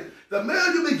to shake. The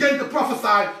minute you begin to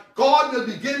prophesy, God will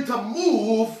begin to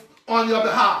move on your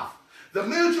behalf. The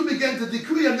minute you begin to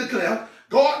decree and declare,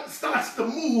 God starts to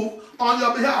move on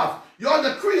your behalf. Your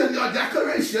decree and your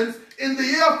declarations in the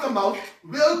year of the mouth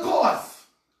will cause,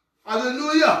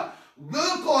 hallelujah,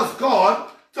 will cause God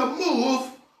to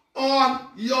move on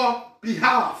your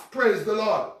behalf. Praise the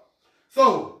Lord.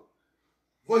 So,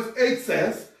 verse 8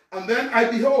 says, and then I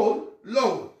behold,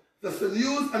 lo, the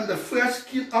sinews and the flesh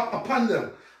came up upon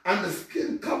them, and the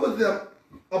skin covered them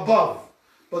above,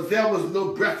 but there was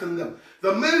no breath in them.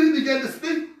 The minute he began to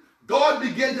speak, God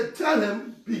began to tell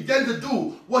him, began to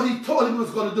do what he told him he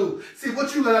was going to do. See,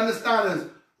 what you got to understand is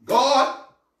God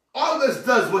always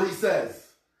does what he says.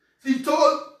 He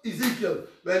told Ezekiel,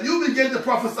 when you begin to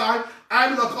prophesy,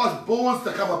 I'm going to cause bones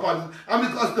to come upon them. I'm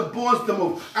going to cause the bones to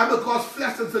move. I'm going to cause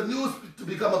flesh and sinews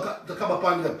to come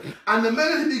upon them. And the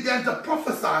minute he began to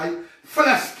prophesy,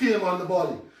 flesh came on the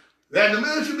body. Then the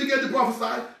minute you begin to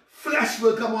prophesy, flesh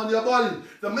will come on your body.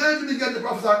 The minute you begin to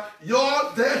prophesy,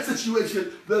 your dead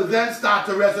situation will then start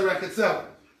to resurrect itself.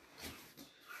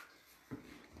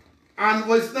 And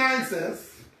verse 9 says,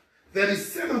 then he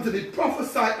said unto me,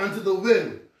 prophesy unto the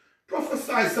wind.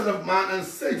 Prophesy, son of man, and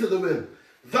say to the wind,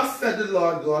 thus said the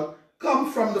Lord God,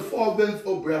 come from the four winds,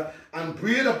 O breath, and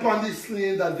breathe upon these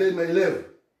slain that they may live.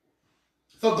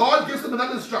 So God gives them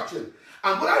another instruction.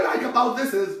 And what I like about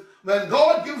this is, when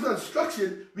God gives an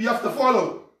instruction, we have to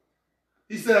follow.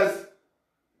 He says,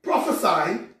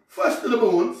 prophesy first to the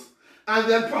bones, and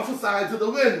then prophesy to the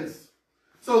winds.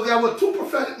 So there were two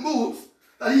prophetic moves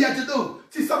that he had to do.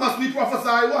 See, some of us, we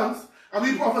prophesy once, and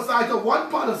we prophesy to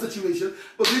one part of the situation,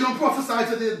 but we don't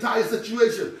prophesy to the entire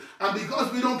situation. And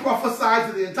because we don't prophesy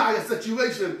to the entire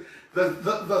situation,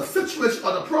 the situation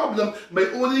or the problem may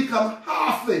only come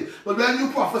halfway. But when you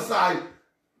prophesy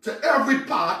to every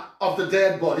part of the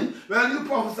dead body, when you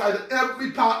prophesy to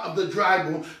every part of the dry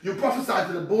bone, you prophesy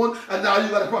to the bone, and now you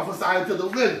got to prophesy to the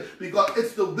wind, because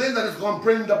it's the wind that is going to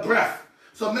bring the breath.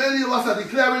 So many of us are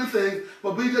declaring things,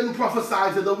 but we didn't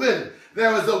prophesy to the wind.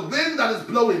 There is a wind that is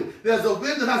blowing. There's a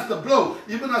wind that has to blow.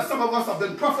 Even as some of us have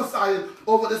been prophesying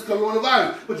over this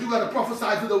coronavirus, but you got to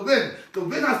prophesy to the wind. The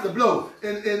wind has to blow.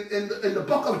 In the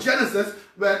book of Genesis,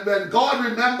 when God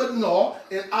remembered Noah,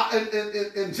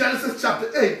 in Genesis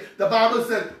chapter 8, the Bible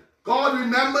said, God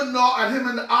remembered Noah and him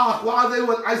in the ark while they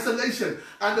were in isolation.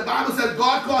 And the Bible said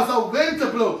God caused a wind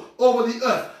to blow over the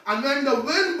earth. And when the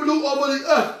wind blew over the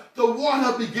earth, the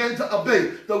water began to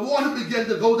abate. The water began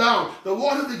to go down. The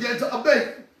water began to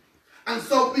abate. And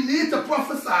so we need to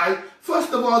prophesy,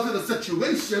 first of all, to the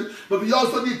situation, but we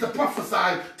also need to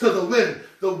prophesy to the wind.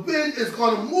 The wind is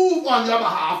going to move on your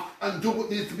behalf and do what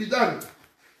needs to be done.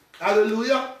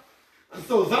 Hallelujah. And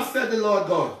so thus said the Lord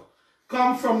God,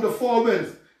 come from the four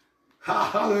winds.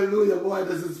 Hallelujah. Boy,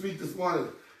 this is sweet this morning.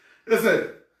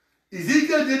 Listen,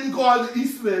 Ezekiel didn't call the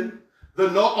east wind, the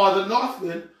north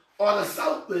wind, or the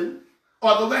south wind,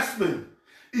 or the west wind.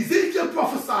 Ezekiel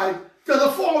prophesied to the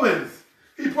four winds.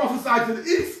 He prophesied to the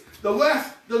east, the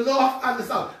west, the north, and the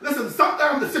south. Listen,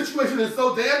 sometimes the situation is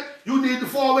so dead, you need the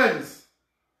four winds.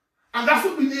 And that's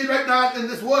what we need right now in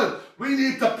this world. We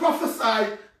need to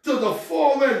prophesy to the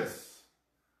four winds.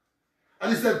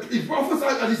 And he said, he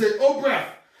prophesied, and he said, O breath,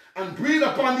 and breathe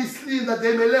upon these slain that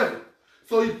they may live.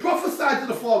 So he prophesied to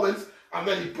the four winds, and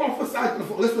when he prophesied to the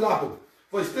four winds, listen what happened.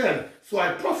 Verse 10, so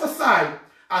I prophesied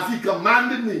as he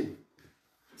commanded me.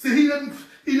 See,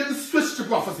 he didn't switch to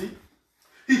prophecy.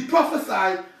 He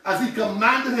prophesied as he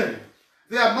commanded him.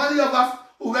 There are many of us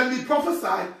who, when we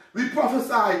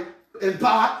prophesy in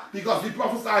part because we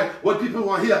prophesy what people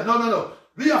want to hear. No.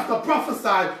 We have to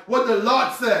prophesy what the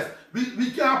Lord says.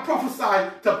 We can't prophesy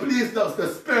to please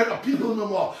the spirit of people no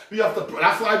more.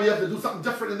 That's why we have to do something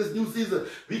different in this new season.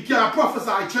 We can't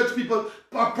prophesy, church people,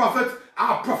 prophets,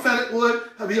 our prophetic word,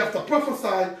 and we have to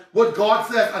prophesy what God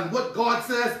says and what God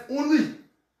says only.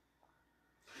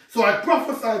 So I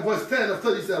prophesied, verse 10 of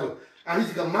 37, and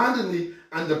he commanded me,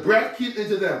 and the breath came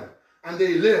into them, and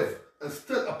they lived and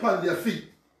stood upon their feet,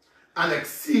 an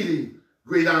exceeding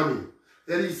great army.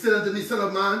 Then he said unto me, Son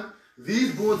of man,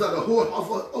 these bones are the whole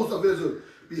house of Israel.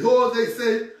 Behold, they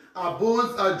say, our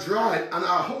bones are dried, and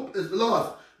our hope is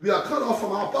lost. We are cut off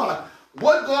from our part.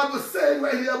 What God was saying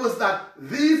right here was that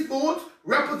these bones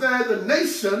represented the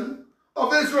nation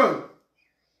of Israel.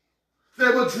 They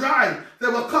were dry. They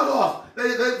were cut off. They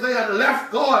had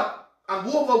left God and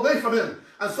moved away from him.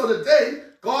 And so today,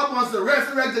 God wants to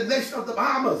resurrect the nation of the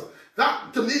Bahamas.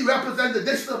 That, to me, represents the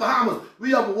nation of the Bahamas.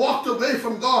 We have walked away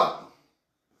from God.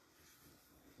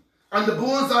 And the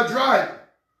bones are dry.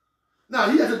 Now,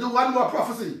 he had to do one more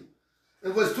prophecy.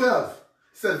 In verse 12,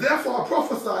 he said, therefore I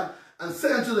prophesied and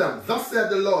said unto them, thus said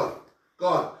the Lord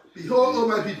God, behold, O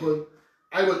my people,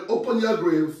 I will open your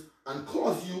graves and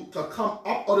cause you to come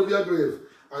up out of your graves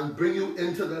and bring you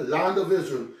into the land of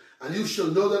Israel. And you shall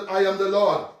know that I am the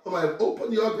Lord, whom I have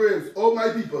opened your graves, O my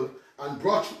people, and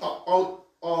brought you up out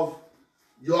of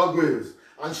your graves,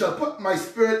 and shall put my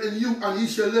spirit in you, and ye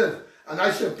shall live. And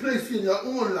I shall place you in your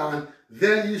own land.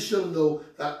 Then you shall know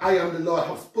that I am the Lord,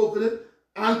 have spoken it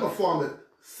and perform it,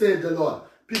 said the Lord.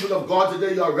 People of God,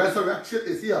 today your resurrection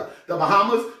is here. The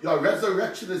Bahamas, your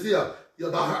resurrection is here. Your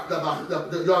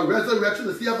resurrection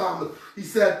is here, Bahamas. He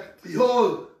said,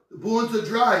 behold, the bones are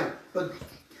dry. But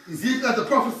Ezekiel had to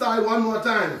prophesy one more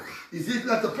time.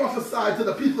 Ezekiel had to prophesy to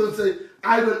the people and say,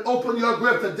 I will open your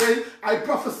grave. Today, I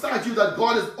prophesy to you that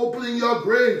God is opening your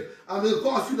grave and will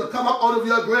cause you to come up out of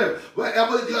your grave.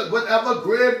 Whatever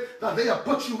grave that they have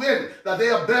put you in, that they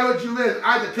have buried you in,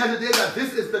 I declare today that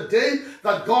this is the day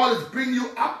that God is bringing you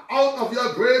up out of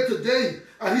your grave today.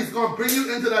 And he's going to bring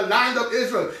you into the land of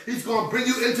Israel. He's going to bring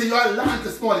you into your land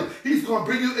this morning. He's going to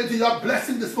bring you into your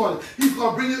blessing this morning. He's going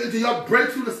to bring you into your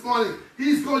breakthrough this morning.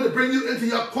 He's going to bring you into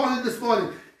your calling this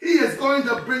morning. He is going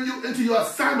to bring you into your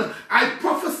assignment. I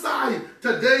prophesy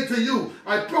today to you.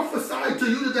 I prophesy to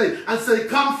you today and say,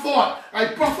 come forth. I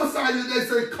prophesy today,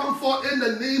 say, come forth in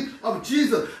the name of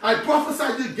Jesus. I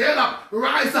prophesy to you, get up,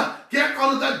 rise up, get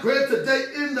out of that grave today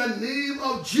in the name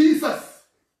of Jesus.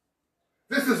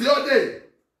 This is your day.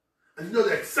 And you know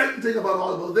the exciting thing about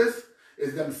all of this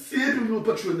is them same people who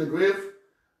put you in the grave,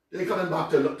 they're coming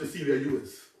back to look to see where you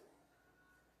is.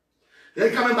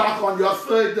 They're coming back on your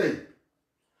third day.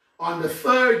 On the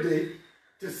third day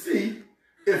to see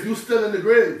if you're still in the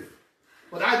grave.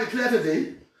 But I declare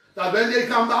today that when they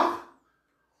come back,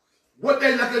 what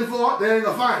they're looking for, they ain't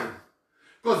going to find.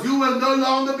 Because you will no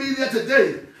longer be there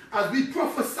today. As we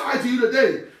prophesy to you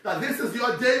today that this is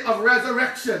your day of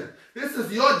resurrection. This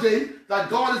is your day that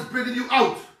God is bringing you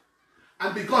out.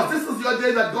 And because this is your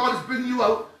day that God is bringing you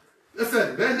out,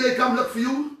 listen, when they come look for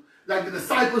you, like the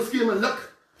disciples came and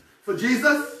look for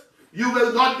Jesus, you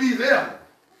will not be there.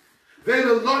 They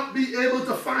will not be able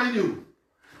to find you.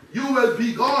 You will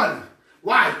be gone.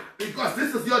 Why? Because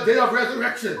this is your day of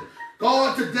resurrection.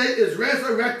 God today is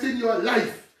resurrecting your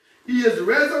life. He is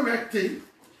resurrecting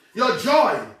your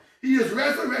joy. He is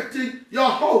resurrecting your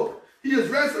hope. He is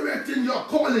resurrecting your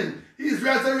calling. He is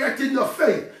resurrecting your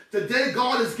faith. Today,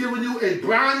 God is giving you a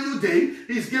brand new day.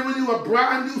 He's giving you a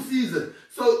brand new season.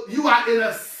 So you are in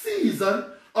a season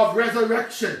of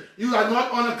resurrection. You are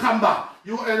not on a comeback.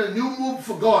 You are in a new move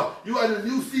for God. You are in a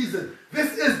new season.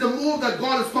 This is the move that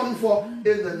God is coming for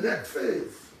in the next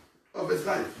phase of his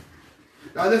life.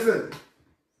 Now listen.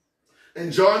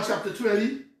 In John chapter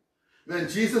 20, when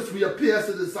Jesus reappears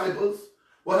to the disciples,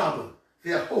 what happened?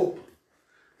 Their hope,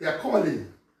 their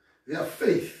calling, their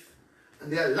faith,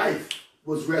 and their life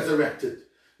was resurrected.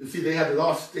 You see, they had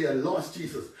lost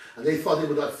Jesus, and they thought they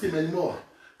would not see him anymore.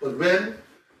 But when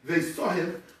they saw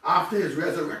him after his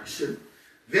resurrection,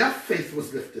 their faith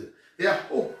was lifted. Their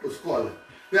hope was called.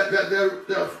 Their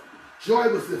joy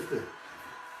was lifted.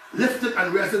 Lifted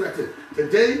and resurrected.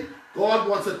 Today, God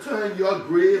wants to turn your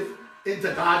grave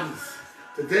into gardens.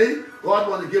 Today, God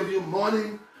wants to give you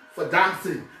mourning for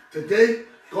dancing. Today,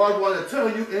 God wants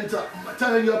to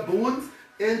turn your bones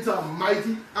into a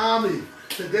mighty army.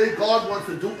 Today, God wants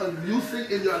to do a new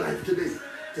thing in your life today.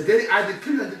 Today, I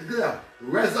declare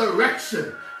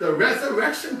resurrection. The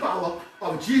resurrection power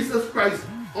of Jesus Christ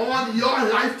on your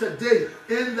life today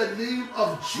in the name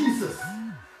of Jesus.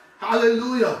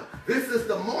 Hallelujah. This is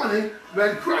the morning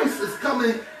when Christ is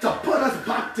coming to put us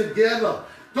back together.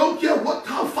 Don't care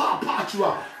how far apart you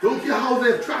are. Don't care how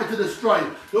they've tried to destroy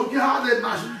you. Don't care how they've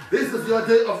mashed you. This is your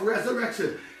day of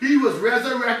resurrection. He was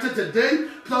resurrected today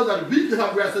so that we can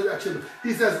have resurrection.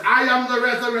 He says, I am the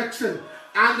resurrection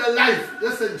and the life.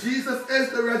 Listen, Jesus is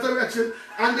the resurrection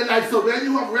and the life. So when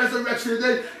you have resurrection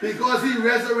today, because he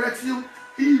resurrects you,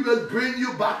 he will bring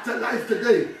you back to life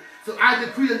today. So I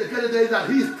decree and declare today that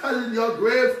he's turning your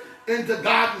grave into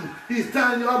garden. He's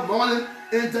turning your mourning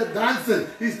into dancing.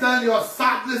 He's turning your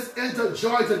sadness into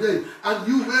joy today. And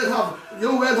you will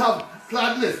have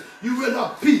gladness. You will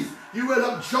have peace. You will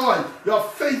have joy. Your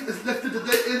faith is lifted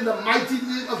today in the mighty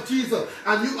name of Jesus.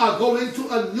 And you are going to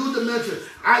a new dimension.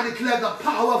 I declare the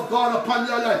power of God upon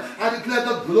your life. I declare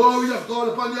the glory of God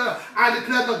upon your life. I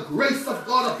declare the grace of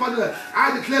God upon your life.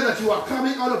 I declare that you are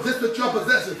coming out of this with your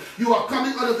possession. You are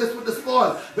coming out of this with the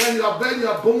spoil. When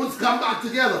your bones come back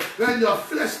together. When your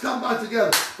flesh come back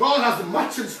together. God has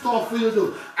much in store for you to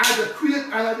do. I decree it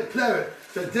and I declare it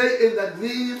today in the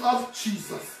name of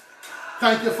Jesus.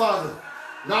 Thank you, Father.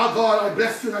 Now, God, I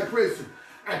bless you and I praise you.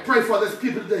 I pray for this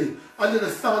people today. Under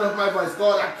the sound of my voice,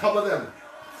 God, I cover them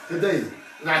today.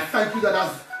 And I thank you that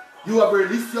as you have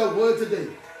released your word today,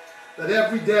 that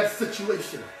every dead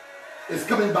situation is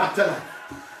coming back to life.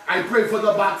 I pray for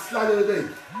the backslider today.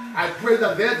 I pray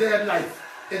that their dead life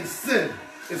in sin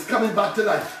is coming back to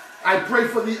life. I pray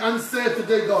for the unsaved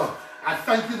today, God. I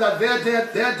thank you that their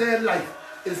dead life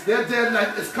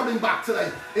is coming back to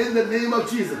life in the name of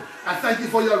Jesus. I thank you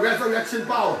for your resurrection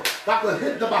power that will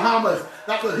hit the Bahamas.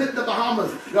 That will hit the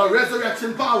Bahamas. Your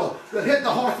resurrection power will hit the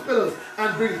hospitals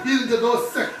and bring healing to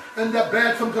those sick. in their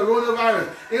bed from coronavirus,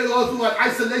 in those who are in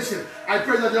isolation, I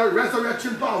pray that your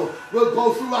resurrection power will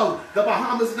go throughout the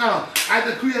Bahamas now. I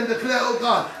decree and declare, oh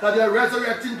God, that your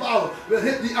resurrecting power will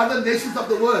hit the other nations of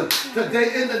the world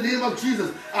today in the name of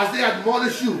Jesus, as they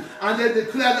admonish you and they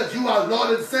declare that you are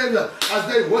Lord and Savior, as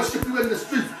they worship you in the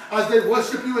streets, as they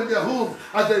worship you in their homes,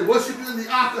 as they worship you in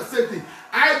the ark of safety.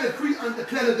 I decree and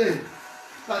declare today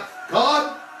that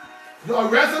God, your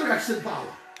resurrection power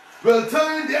will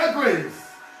turn their graves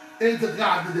into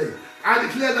God today. I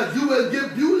declare that you will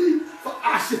give beauty for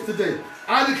ashes today.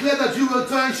 I declare that you will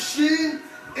turn shame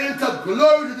into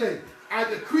glory today. I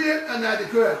decree it and I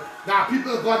declare it. Now,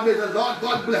 people of God, may the Lord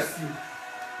God bless you.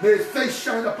 May his face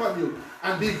shine upon you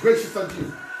and be gracious unto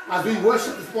you. As we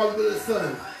worship this morning with his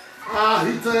son,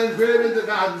 he turned grave into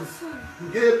gardens.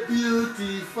 Give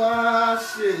beauty for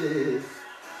ashes.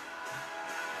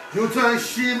 You turn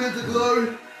shame into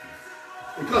glory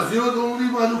because you're the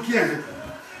only one who can.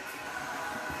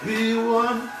 We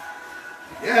won.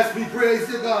 Yes, we praise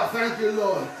you, God. Thank you,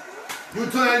 Lord. You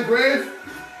turn grave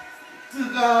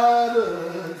to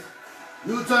gardens.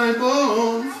 You turn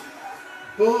bones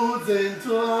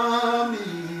into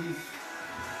armies.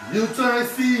 You turn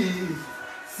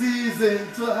seas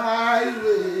into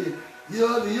highway.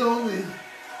 You're the only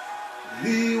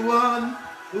one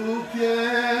who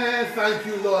can. Thank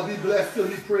you, Lord. We bless you.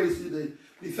 We praise you today.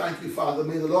 We thank you, Father.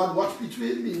 May the Lord watch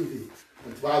between me and thee.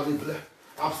 And while we bless,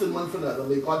 absent one for another,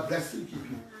 may God bless you and keep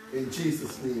you. In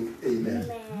Jesus' name,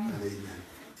 amen. And amen.